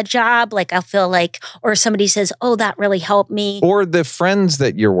I've done a job, like I'll feel like, or somebody says, "Oh, that really helped me," or the friends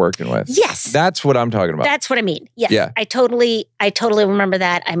that you're working with. Yes, that's what I'm talking about. That's what I mean. Yes. Yeah, I totally remember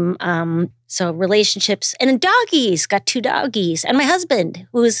that. I'm so relationships, and then doggies. Got 2 doggies, and my husband,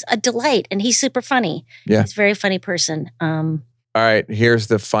 who is a delight, and he's super funny. Yeah, he's a very funny person. All right, here's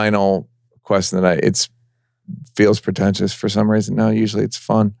the final question that feels pretentious for some reason. No, usually it's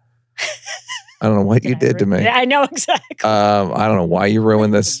fun. I don't know what you did to me. I know exactly. I don't know why you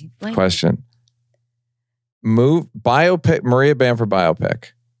ruined this question. Biopic, Maria Bamford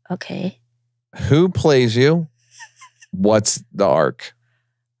biopic. Okay. Who plays you? What's the arc?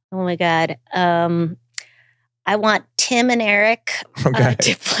 Oh my God. I want Tim and Eric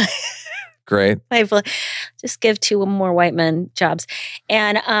to play. Great. Just give 2 more white men jobs.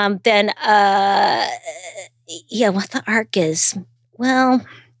 And then, what the arc is. Well,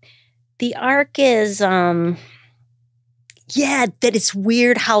 the arc is, that it's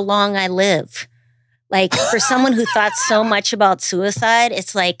weird how long I live. Like, for someone who thought so much about suicide,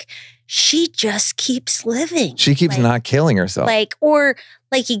 it's like, she just keeps living. She keeps not killing herself. Or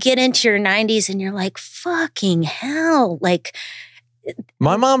you get into your 90s and you're like, fucking hell. Like,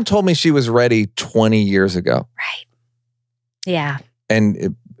 my mom told me she was ready 20 years ago. Right. Yeah.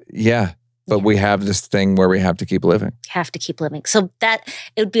 And but we have this thing where we have to keep living. Have to keep living. So that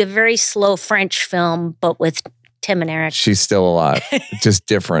it would be a very slow French film, but with Tim and Eric. She's still alive, just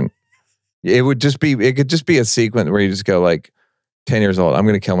different. It could just be a sequence where you just go like 10 years old, I'm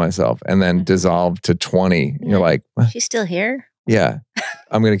going to kill myself, and then dissolve to 20. You're like, what? She's still here? Yeah,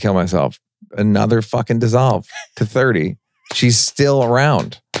 I'm going to kill myself. Another fucking dissolve to 30. She's still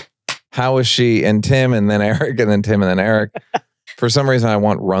around. How is she? And Tim, and then Eric, and then Tim, and then Eric. For some reason, I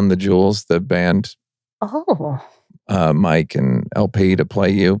want Run the Jewels, the band. Oh. Mike and LP to play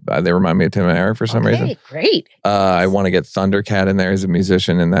you. They remind me of Tim and Eric for some reason. Great. I want to get Thundercat in there as a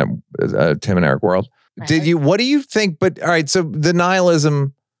musician in that Tim and Eric world. What do you think? But all right, so the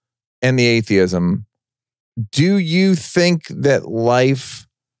nihilism and the atheism, do you think that life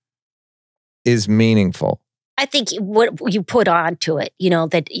is meaningful? I think what you put onto it,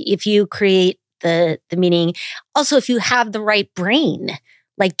 that if you create the meaning, also if you have the right brain,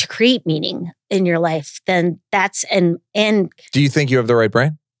 like to create meaning in your life, then that's and do you think you have the right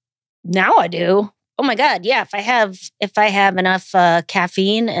brain? Now I do. Oh my God. Yeah. If I have enough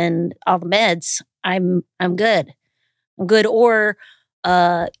caffeine and all the meds, I'm good. I'm good. Or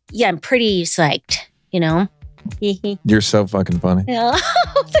I'm pretty psyched, You're so fucking funny. Yeah.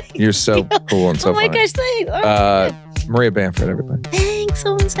 You're so cool and so funny. Oh my gosh, thanks. Maria Bamford, everybody. Thanks.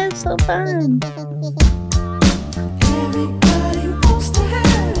 So fun. Everybody wants to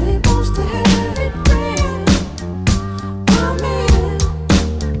have